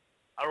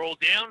are all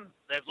down.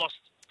 They've lost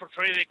 3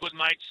 of their good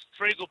mates,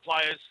 3 good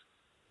players.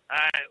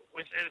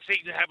 With the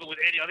things that happened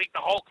with Eddie, I think the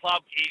whole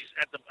club is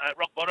at the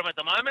rock bottom at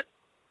the moment.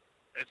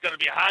 It's going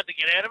to be hard to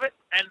get out of it.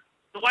 And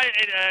the way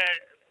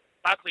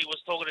Buckley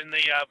was talking in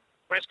the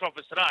press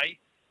conference today,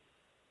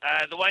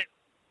 the way,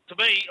 to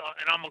me,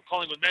 and I'm a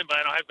Collingwood member,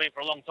 and I have been for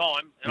a long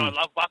time, and I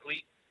love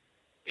Buckley,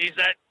 is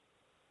that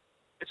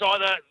it's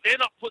either they're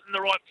not putting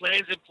the right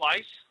plans in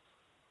place,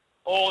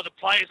 or the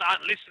players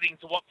aren't listening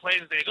to what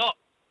plans they got.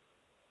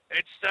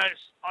 It's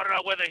I don't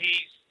know whether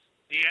he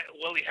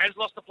has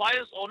lost the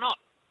players or not.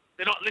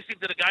 They're not listening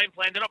to the game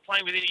plan. They're not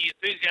playing with any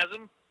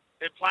enthusiasm.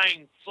 They're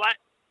playing flat.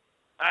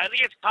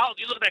 Against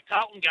Carlton, you look at that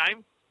Carlton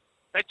game,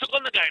 they took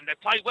on the game. They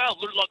played well,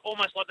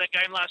 almost like that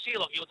game last year,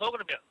 like you were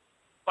talking about.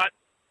 But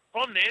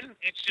from then,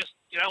 it's just,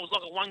 it was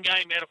like a 1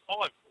 game out of 5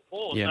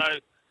 or 4. Yeah.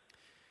 So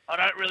I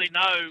don't really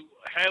know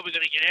how we're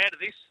going to get out of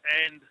this.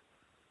 And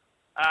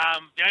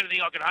the only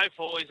thing I can hope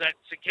for is that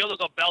Sakila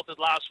got belted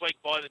last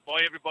week by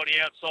everybody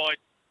outside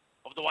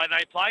of the way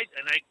they played,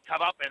 and they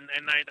come up and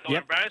they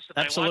got embarrassed.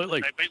 And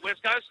absolutely. They beat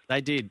West Coast. They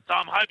did. So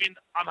I'm hoping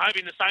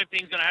the same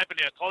thing's going to happen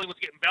now.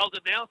 Collingwood's getting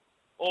belted now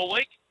all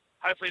week.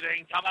 Hopefully they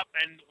can come up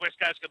and West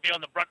Coast can be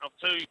on the brunt of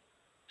two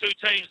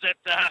teams that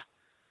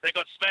they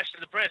got smashed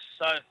in the press.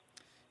 So,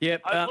 yeah,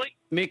 hopefully.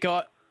 Mick,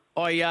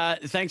 I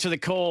thanks for the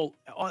call.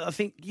 I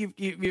think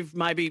you've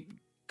maybe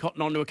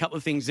cottoned on to a couple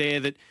of things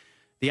there that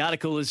the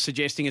article is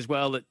suggesting as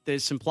well, that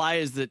there's some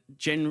players that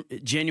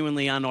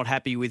genuinely are not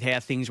happy with how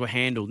things were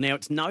handled. Now,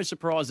 it's no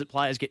surprise that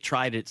players get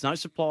traded. It's no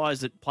surprise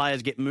that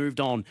players get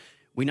moved on.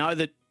 We know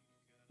that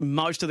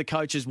most of the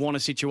coaches want a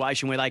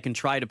situation where they can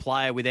trade a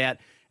player without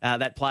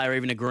that player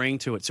even agreeing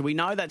to it. So we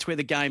know that's where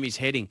the game is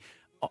heading.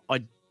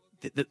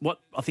 What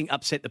I think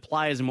upset the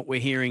players and what we're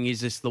hearing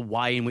is just the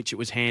way in which it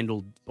was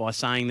handled by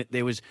saying that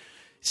there was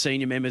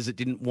senior members that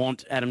didn't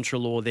want Adam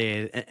Treloar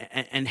there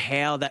and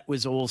how that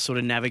was all sort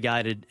of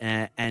navigated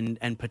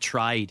and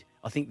portrayed.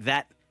 I think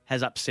that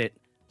has upset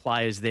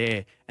players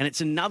there. And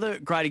it's another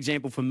great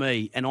example for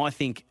me, and I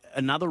think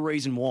another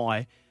reason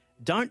why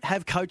don't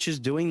have coaches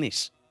doing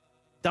this.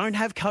 Don't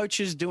have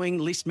coaches doing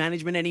list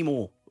management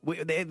anymore.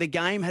 The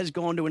game has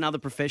gone to another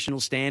professional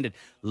standard.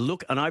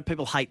 Look, I know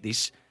people hate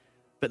this,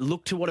 but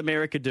look to what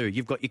America do.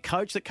 You've got your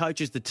coach that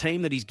coaches the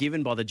team that he's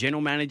given by the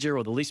general manager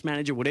or the list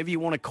manager, whatever you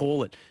want to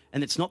call it,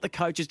 and it's not the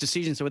coach's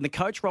decision. So when the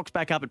coach rocks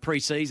back up at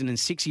pre-season and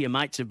 6 of your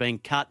mates have been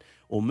cut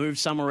or moved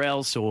somewhere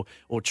else or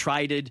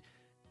traded,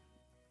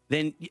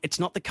 then it's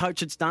not the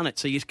coach that's done it.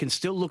 So you can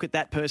still look at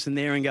that person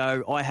there and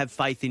go, I have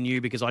faith in you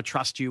because I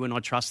trust you and I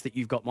trust that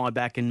you've got my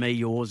back and me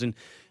yours. And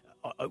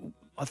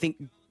I think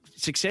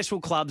successful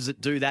clubs that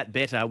do that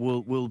better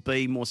will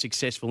be more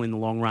successful in the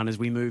long run as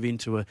we move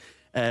into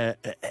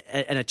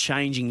a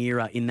changing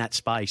era in that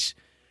space.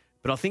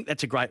 But I think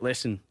that's a great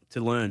lesson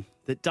to learn,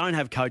 that don't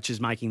have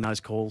coaches making those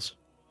calls.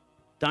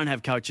 Don't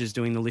have coaches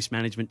doing the list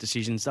management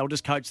decisions. They'll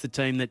just coach the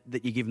team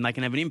that you give them. They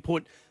can have an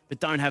input, but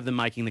don't have them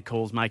making the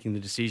calls, making the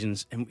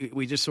decisions. And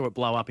we just saw it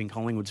blow up in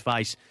Collingwood's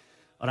face.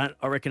 I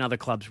reckon other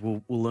clubs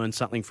will learn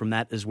something from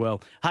that as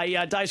well.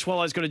 Hey, Dave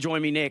Swallow's got to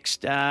join me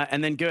next.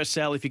 And then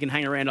Gersell, if you can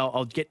hang around,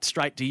 I'll get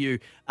straight to you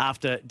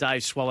after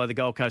Dave Swallow, the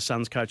Gold Coast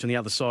Suns coach, on the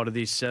other side of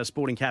this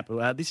Sporting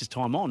Capital. This is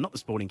Time On, not the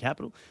Sporting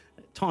Capital.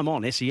 Time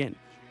On, SEN.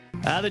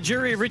 The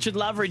jury of Richard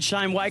Loveridge,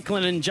 Shane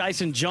Wakelin and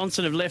Jason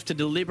Johnson have left to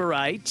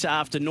deliberate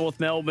after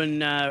North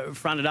Melbourne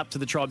fronted up to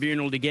the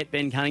tribunal to get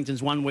Ben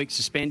Cunnington's 1 week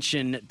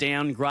suspension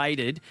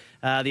downgraded.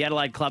 The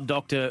Adelaide Club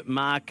doctor,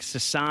 Mark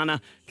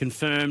Sassana,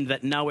 confirmed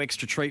that no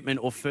extra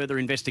treatment or further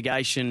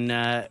investigation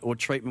or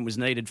treatment was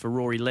needed for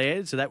Rory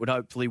Laird, so that would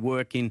hopefully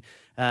work in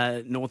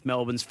North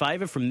Melbourne's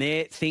favour from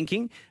their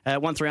thinking.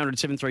 1300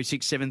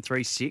 736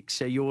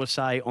 736, your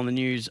say on the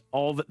news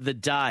of the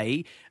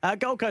day.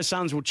 Gold Coast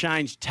Suns will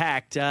change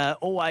tact.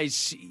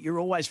 You're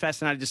always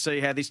fascinated to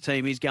see how this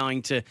team is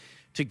going to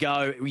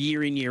go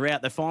year in, year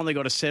out. They've finally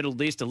got a settled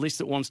list, a list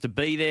that wants to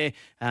be there.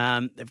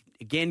 They've,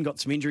 again, got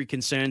some injury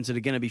concerns that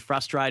are going to be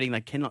frustrating.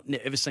 They cannot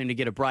ever seem to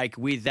get a break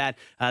with that.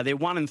 They're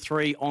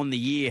 1-3 on the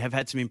year, have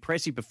had some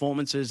impressive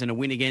performances and a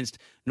win against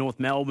North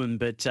Melbourne,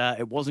 but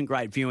it wasn't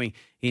great viewing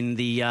in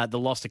the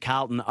loss to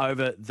Carlton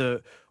over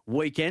the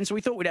weekend. So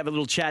we thought we'd have a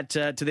little chat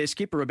to their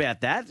skipper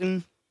about that.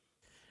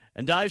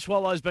 And Dave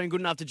Swallow's been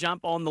good enough to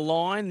jump on the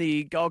line,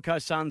 the Gold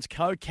Coast Suns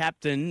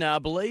co-captain. I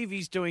believe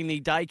he's doing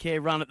the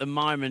daycare run at the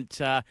moment.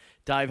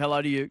 Dave,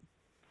 hello to you.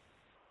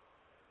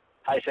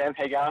 Hey, Sam.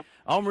 How you going?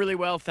 I'm really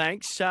well,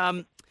 thanks.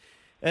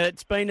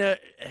 It's been an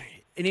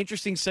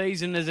interesting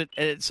season, as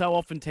it so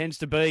often tends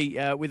to be,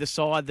 with a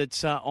side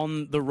that's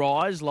on the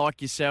rise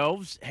like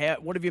yourselves.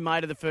 What have you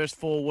made of the first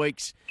 4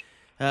 weeks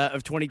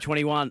of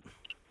 2021?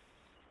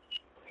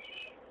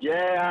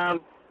 Yeah,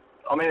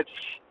 I mean,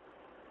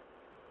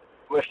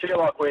 we feel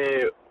like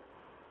we've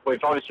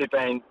obviously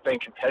been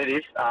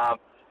competitive.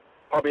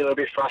 Probably a little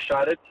bit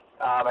frustrated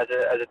as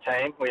a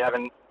team. We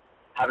haven't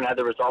had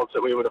the results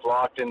that we would have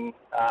liked and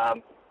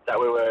that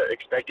we were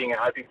expecting and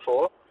hoping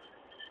for.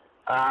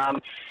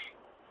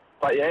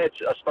 But yeah,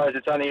 I suppose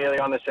it's only early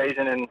on the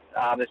season and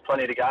there's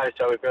plenty to go.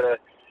 So we've got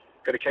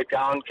to keep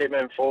going, keep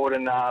moving forward,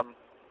 and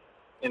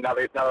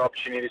another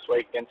opportunity this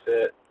week against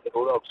the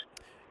Bulldogs.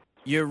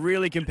 You're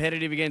really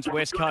competitive against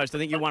West Coast. I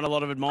think you won a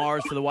lot of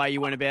admirers for the way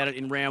you went about it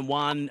in round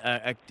one.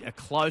 A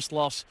close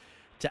loss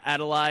to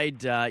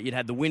Adelaide. You'd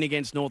had the win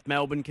against North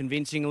Melbourne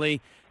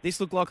convincingly. This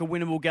looked like a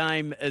winnable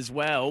game as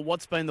well.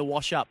 What's been the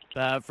wash-up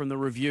from the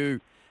review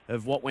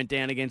of what went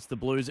down against the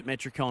Blues at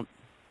Metricon?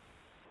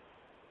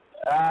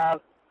 Yeah,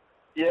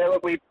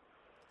 look,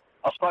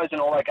 I suppose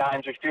in all our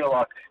games we feel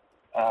like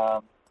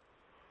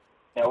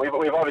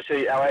we've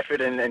obviously our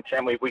effort and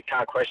intent we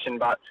can't question,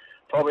 but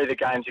probably the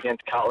games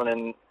against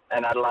Carlton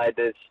and Adelaide,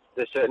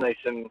 there's certainly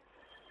some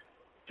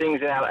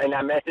things in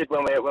our method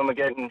when we're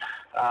getting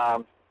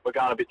we're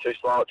going a bit too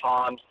slow at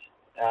times,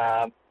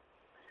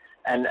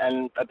 and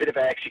a bit of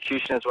our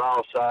execution as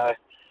well. So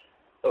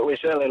but we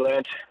certainly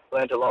learnt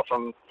a lot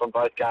from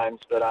both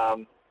games. But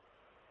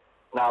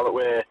now that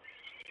we're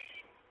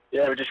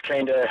just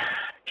keen to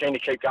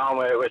keep going.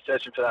 We're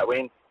searching for that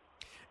win.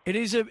 It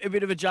is a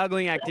bit of a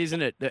juggling act,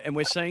 isn't it? And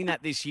we're seeing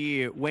that this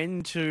year.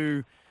 When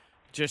to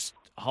just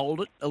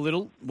hold it a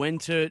little, when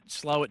to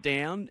slow it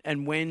down,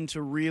 and when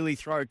to really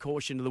throw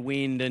caution to the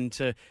wind and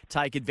to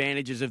take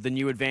advantages of the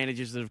new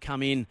advantages that have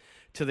come in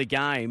to the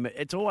game.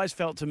 It's always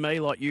felt to me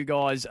like you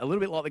guys, a little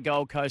bit like the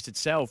Gold Coast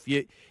itself,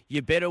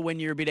 you're better when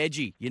you're a bit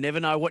edgy. You never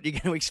know what you're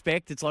going to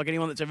expect. It's like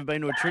anyone that's ever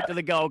been to a trip to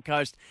the Gold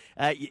Coast.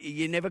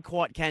 You never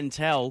quite can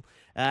tell.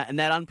 And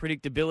that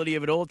unpredictability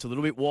of it all, it's a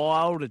little bit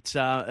wild, it's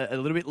a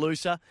little bit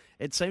looser.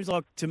 It seems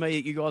like to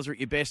me that you guys are at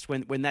your best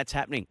when that's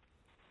happening.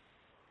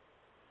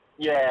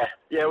 Yeah,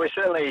 we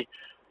certainly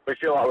we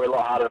feel like we're a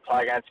lot harder to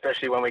play against,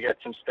 especially when we get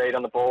some speed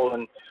on the ball.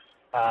 And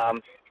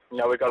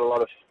we've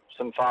got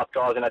some fast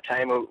guys in our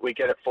team. We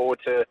get it forward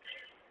to.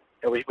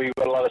 We've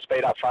got a lot of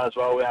speed up front as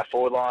well with our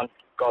forward line.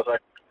 Guys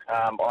like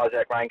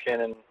Isaac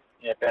Rankin and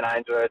Ben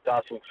Ainsworth,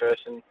 Darcy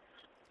McPherson.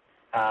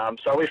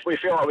 So we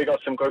feel like we got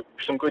some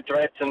good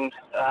threats, and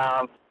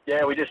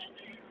we just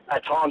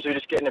at times we're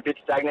just getting a bit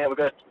stagnant. We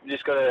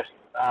just got to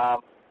I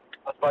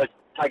suppose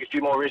take a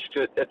few more risks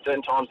at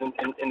certain times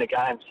in the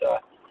game. So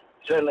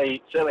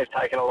certainly have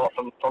taken a lot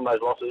from those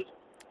losses.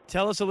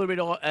 Tell us a little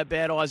bit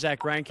about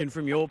Isaac Rankin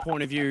from your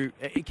point of view.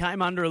 He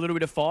came under a little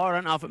bit of fire. I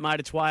don't know if it made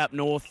its way up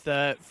north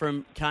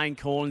from Kane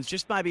Corns,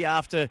 just maybe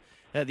after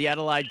the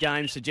Adelaide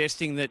game,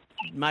 suggesting that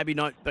maybe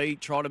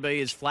try to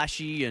be as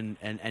flashy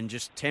and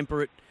just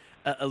temper it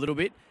a little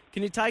bit.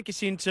 Can you take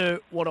us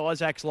into what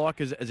Isaac's like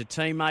as a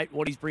teammate,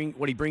 what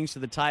he brings to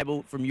the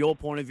table from your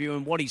point of view,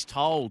 and what he's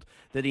told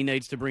that he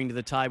needs to bring to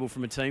the table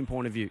from a team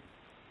point of view?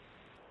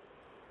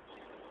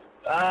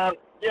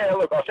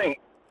 Look, I think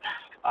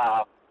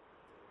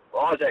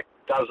Isaac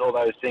does all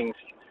those things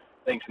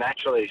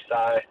naturally.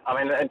 So,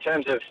 I mean, in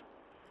terms of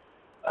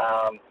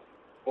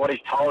what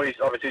he's told, he's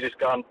obviously just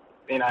gone,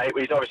 he's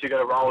obviously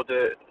got a role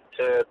to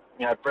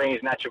bring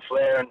his natural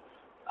flair, and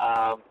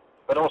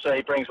but also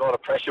he brings a lot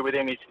of pressure with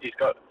him. He's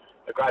got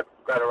a great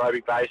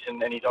aerobic base,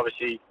 and he's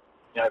obviously,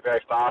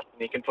 very fast,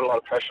 and he can put a lot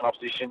of pressure on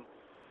opposition.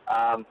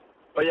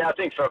 But yeah, I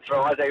think for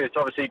Isaac, it's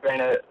obviously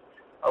been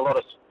a lot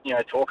of,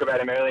 talk about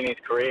him early in his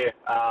career.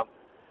 I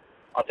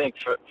think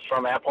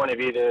from our point of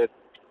view, there's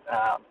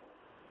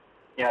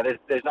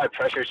no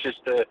pressure. It's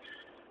just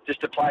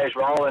to play his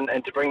role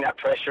and to bring that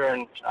pressure.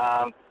 And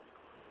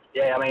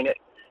he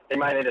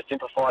may need to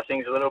simplify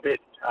things a little bit.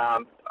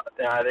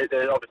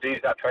 There obviously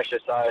is that pressure.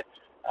 So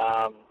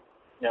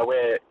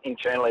we're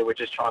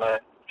just trying to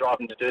drive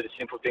him to do the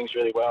simple things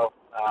really well.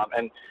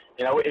 And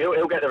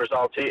he'll get the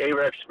results. He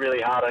works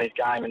really hard on his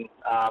game, and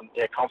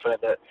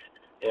confident that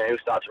he'll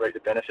start to reap the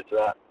benefits of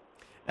that.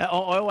 I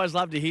always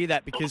love to hear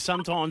that, because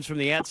sometimes from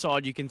the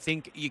outside you can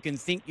think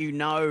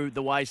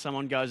the way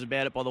someone goes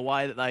about it by the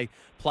way that they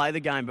play the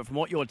game. But from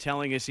what you're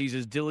telling us, he's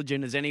as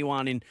diligent as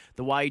anyone in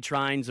the way he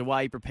trains, the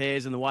way he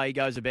prepares, and the way he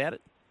goes about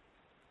it.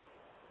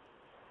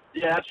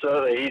 Yeah,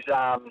 absolutely. He's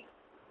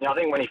I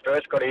think when he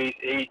first got it,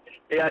 he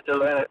had to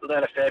learn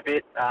a fair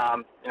bit.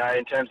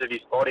 In terms of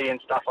his body and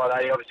stuff like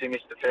that. He obviously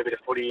missed a fair bit of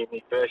footy in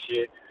his first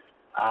year,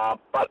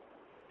 but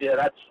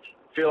yeah,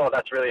 feel like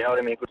that's really held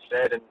him in good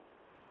stead. And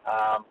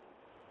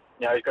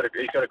he's got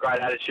a great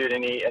attitude,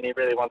 and he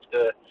really wants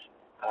to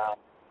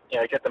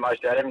get the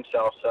most out of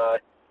himself. So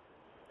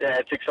yeah,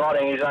 it's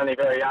exciting. He's only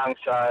very young,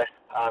 so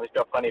he's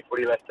got plenty of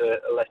footy left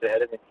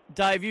ahead of him.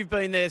 Dave, you've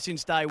been there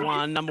since day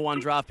one, number one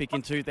draft pick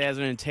in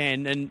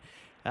 2010,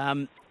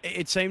 and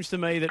it seems to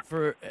me that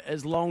for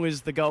as long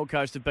as the Gold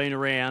Coast have been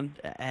around,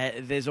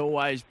 there's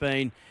always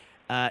been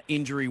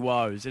injury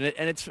woes, and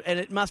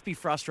it must be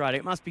frustrating.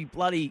 It must be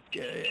bloody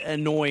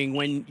annoying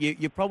when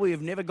you probably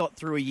have never got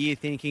through a year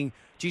thinking,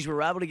 geez,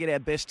 we're able to get our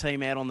best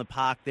team out on the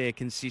park there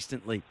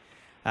consistently.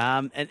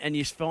 And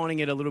you're finding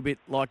it a little bit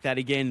like that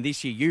again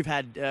this year. You've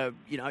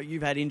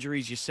had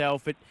injuries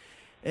yourself.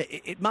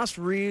 It must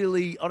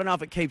really, I don't know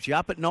if it keeps you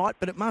up at night,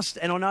 but it must.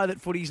 And I know that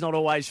footy's not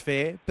always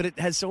fair, but it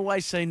has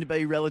always seemed to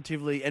be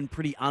relatively and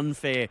pretty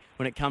unfair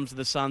when it comes to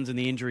the Suns and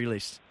the injury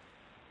list.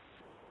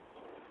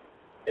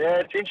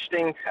 Yeah, it's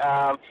interesting.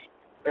 I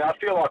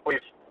feel like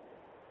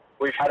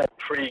we've had a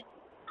pretty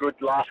good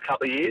last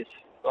couple of years.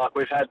 Like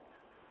I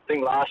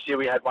think last year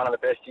we had one of the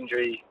best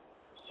injury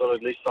sort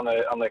of lists on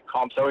the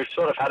comp. So we've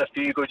sort of had a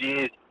few good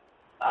years,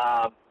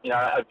 of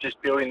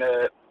just building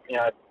the,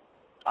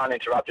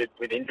 uninterrupted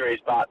with injuries.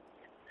 But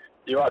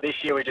you're right, this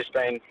year we've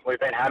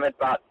been hammered.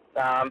 But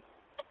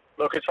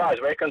look, as far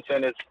as we're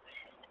concerned,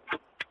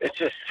 it's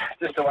just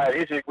the way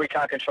it is. We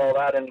can't control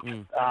that, and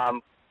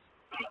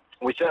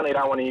we certainly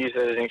don't want to use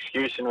it as an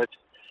excuse. And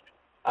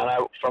I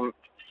know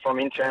from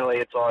internally,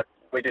 it's like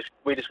we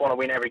just want to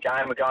win every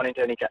game. We're going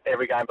into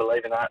every game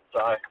believing that.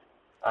 So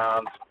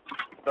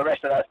the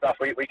rest of that stuff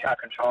we can't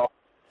control.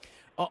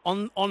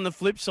 On the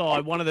flip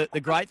side, one of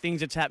the great things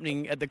that's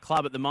happening at the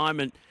club at the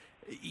moment,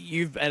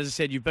 as I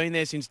said, you've been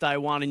there since day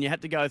one, and you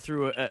had to go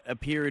through a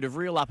period of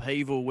real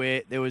upheaval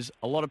where there was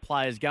a lot of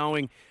players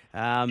going,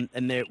 and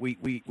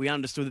we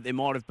understood that there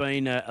might have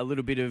been a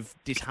little bit of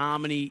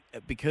disharmony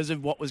because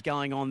of what was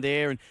going on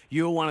there, and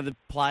you were one of the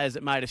players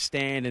that made a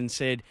stand and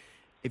said,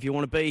 if you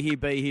want to be here,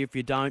 be here. If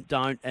you don't,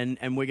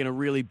 and we're going to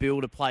really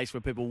build a place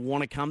where people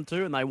want to come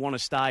to and they want to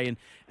stay.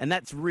 And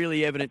that's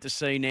really evident to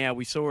see now.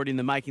 We saw it in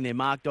the Making Their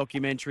Mark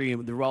documentary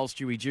and the role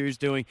Stewie Jew's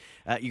doing.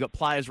 You got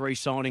players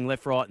re-signing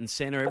left, right and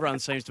centre. Everyone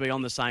seems to be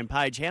on the same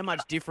page. How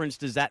much difference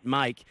does that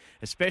make,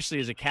 especially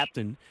as a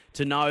captain,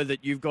 to know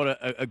that you've got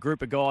a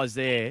group of guys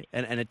there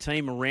and a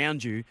team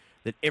around you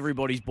that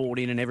everybody's bought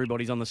in and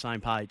everybody's on the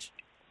same page?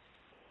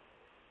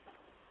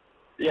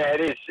 Yeah, it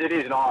is. It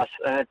is nice.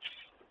 And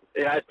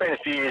it's been a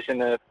few years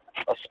I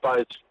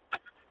suppose,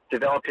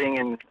 developing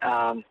and,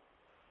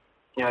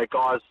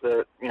 guys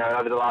that,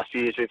 over the last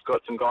few years we've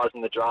got some guys in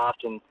the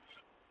draft and,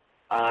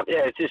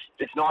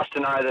 it's nice to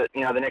know that,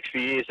 the next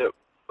few years that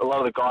a lot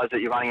of the guys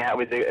that you're running out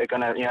with are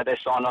going to, they're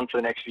signed on for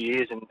the next few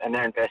years and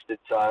they're invested.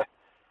 So,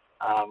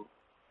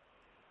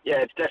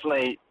 it's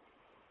definitely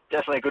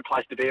a good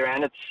place to be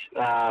around.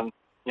 It's,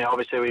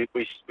 obviously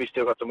we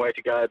still got some work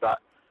to go, but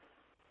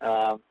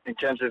in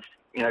terms of,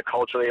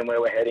 culturally and where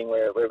we're heading,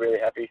 we're really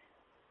happy.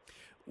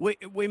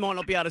 We might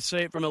not be able to see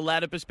it from a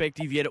ladder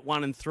perspective yet at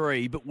 1 and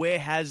 3, but where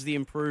has the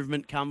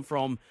improvement come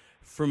from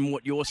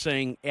what you're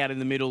seeing out in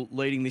the middle,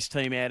 leading this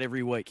team out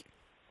every week?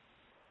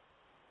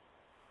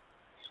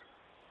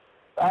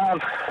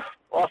 Well,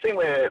 I think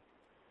we're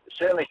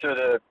certainly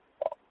through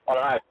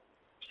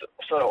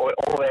sort of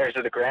all areas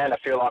of the ground. I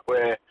feel like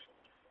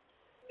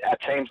our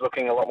team's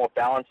looking a lot more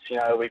balanced.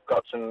 We've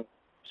got some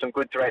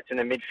good threats in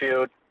the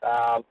midfield.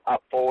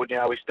 Up forward,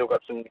 we've still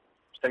got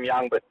some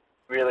young but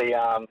really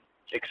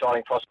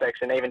exciting prospects,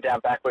 and even down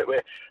back,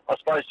 we're I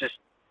suppose just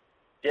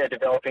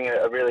developing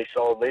a really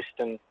solid list.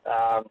 And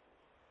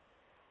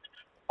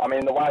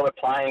the way we're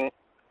playing,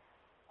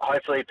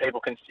 hopefully people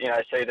can see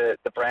the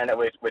brand that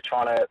we're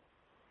trying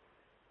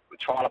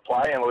to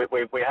play, and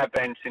we have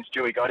been since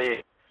Dewey got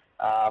here.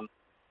 I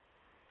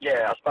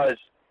suppose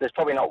there's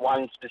probably not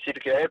one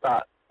specific area,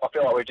 but I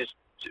feel like we're just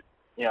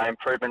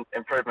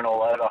improvement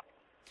all over.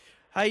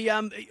 Hey,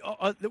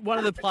 one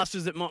of the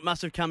pluses that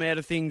must have come out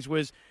of things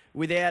was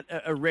without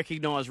a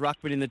recognised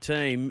ruckman in the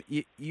team,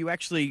 you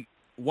actually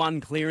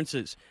won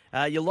clearances.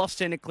 You lost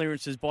centre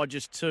clearances by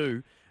just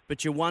 2,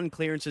 but you won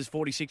clearances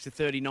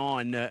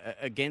 46-39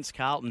 against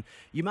Carlton.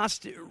 You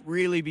must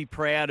really be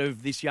proud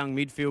of this young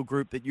midfield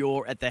group that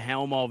you're at the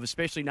helm of,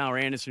 especially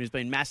Noah Anderson, who's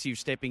been massive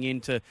stepping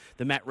into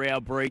the Matt Rao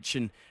breach,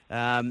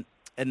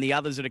 and the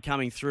others that are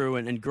coming through.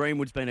 And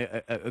Greenwood's been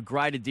a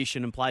great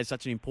addition and plays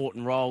such an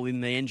important role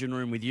in the engine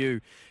room with you.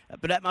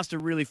 But that must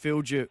have really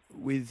filled you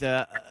with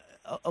a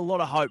lot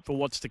of hope for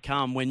what's to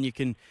come when you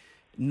can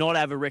not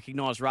have a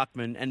recognised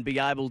ruckman and be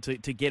able to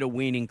get a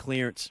win in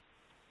clearance.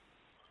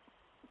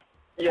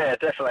 Yeah,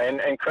 definitely.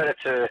 And credit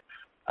to,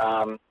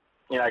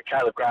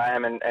 Caleb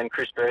Graham and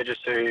Chris Burgess,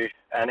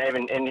 and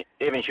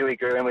even Huey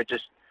Greenwood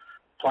just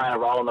playing a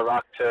role in the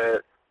ruck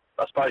to,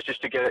 I suppose,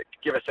 just to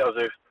give ourselves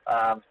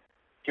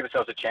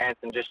a chance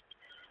and just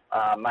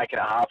making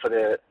it hard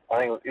for I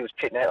think it was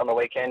Pitnet on the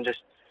weekend,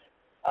 just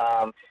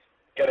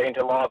get it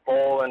into live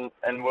ball and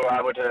we were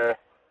able to,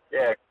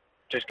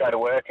 just go to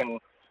work and,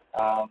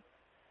 I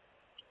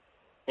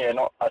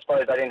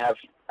suppose they didn't have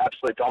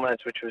absolute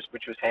dominance, which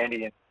was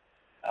handy. And,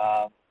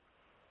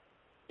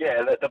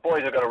 the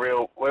boys have got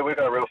we've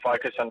got a real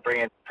focus on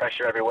bringing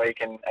pressure every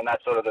week, and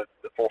that's sort of the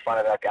forefront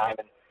of our game.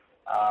 And,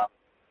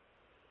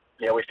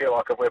 we feel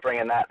like if we're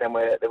bringing that, then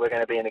we're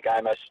going to be in the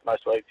game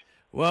most weeks.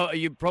 Well,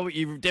 you're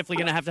definitely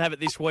going to have it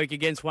this week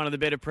against one of the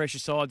better pressure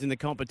sides in the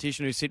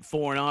competition who sit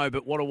 4-0.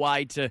 But what a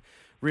way to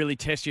really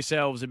test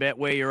yourselves about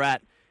where you're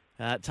at,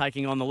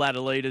 taking on the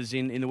ladder leaders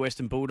in the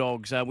Western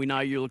Bulldogs. We know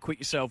you'll acquit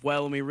yourself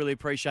well, and we really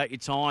appreciate your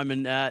time.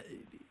 And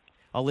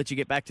I'll let you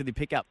get back to the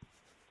pickup.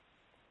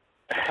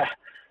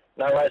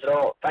 No worries at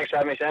all. Thanks for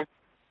having me, Sam.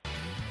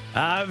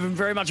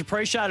 Very much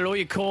appreciated all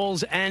your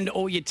calls and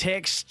all your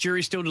texts.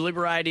 Jury's still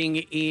deliberating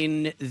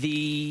in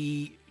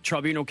the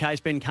tribunal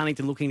case. Ben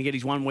Cunnington looking to get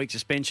his 1 week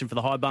suspension for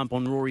the high bump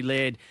on Rory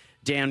Laird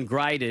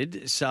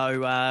downgraded.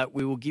 So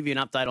we will give you an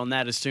update on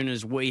that as soon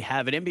as we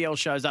have it. NBL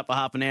shows up for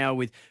half an hour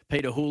with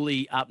Peter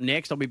Hooley up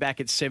next. I'll be back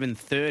at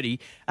 7:30.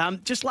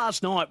 Just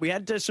last night, we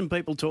had some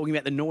people talking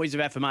about the noise of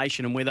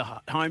affirmation and whether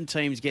home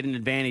teams get an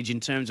advantage in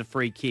terms of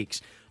free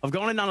kicks. I've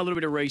gone and done a little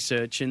bit of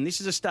research, and this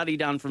is a study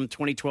done from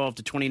 2012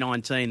 to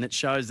 2019 that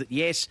shows that,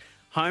 yes,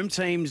 home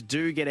teams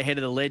do get ahead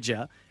of the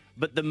ledger,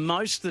 but the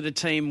most that a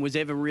team was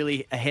ever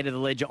really ahead of the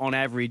ledger on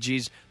average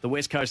is the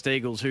West Coast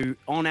Eagles, who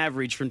on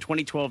average from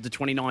 2012 to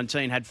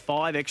 2019 had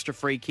 5 extra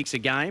free kicks a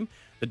game.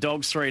 The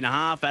Dogs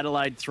 3.5,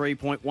 Adelaide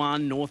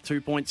 3.1, North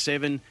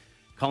 2.7,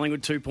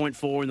 Collingwood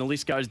 2.4, and the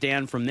list goes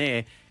down from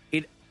there.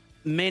 It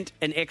meant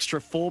an extra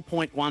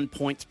 4.1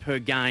 points per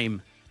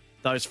game,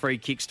 those free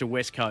kicks to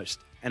West Coast,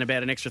 and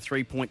about an extra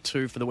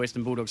 3.2 for the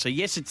Western Bulldogs. So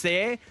yes, it's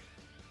there,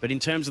 but in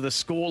terms of the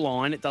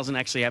scoreline, it doesn't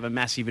actually have a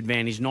massive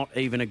advantage, not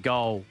even a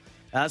goal.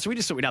 So we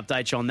just thought we'd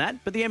update you on that.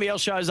 But the NBL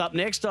show's up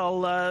next.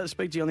 I'll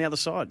speak to you on the other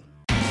side.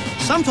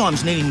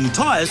 Sometimes needing new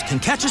tyres can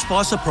catch us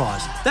by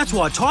surprise. That's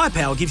why Tyre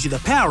Power gives you the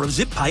power of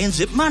Zip Pay and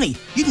Zip Money.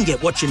 You can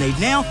get what you need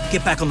now,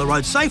 get back on the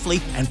road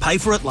safely and pay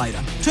for it later.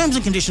 Terms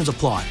and conditions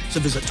apply. So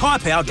visit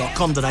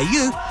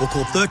tyrepower.com.au or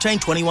call 13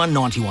 21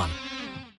 91.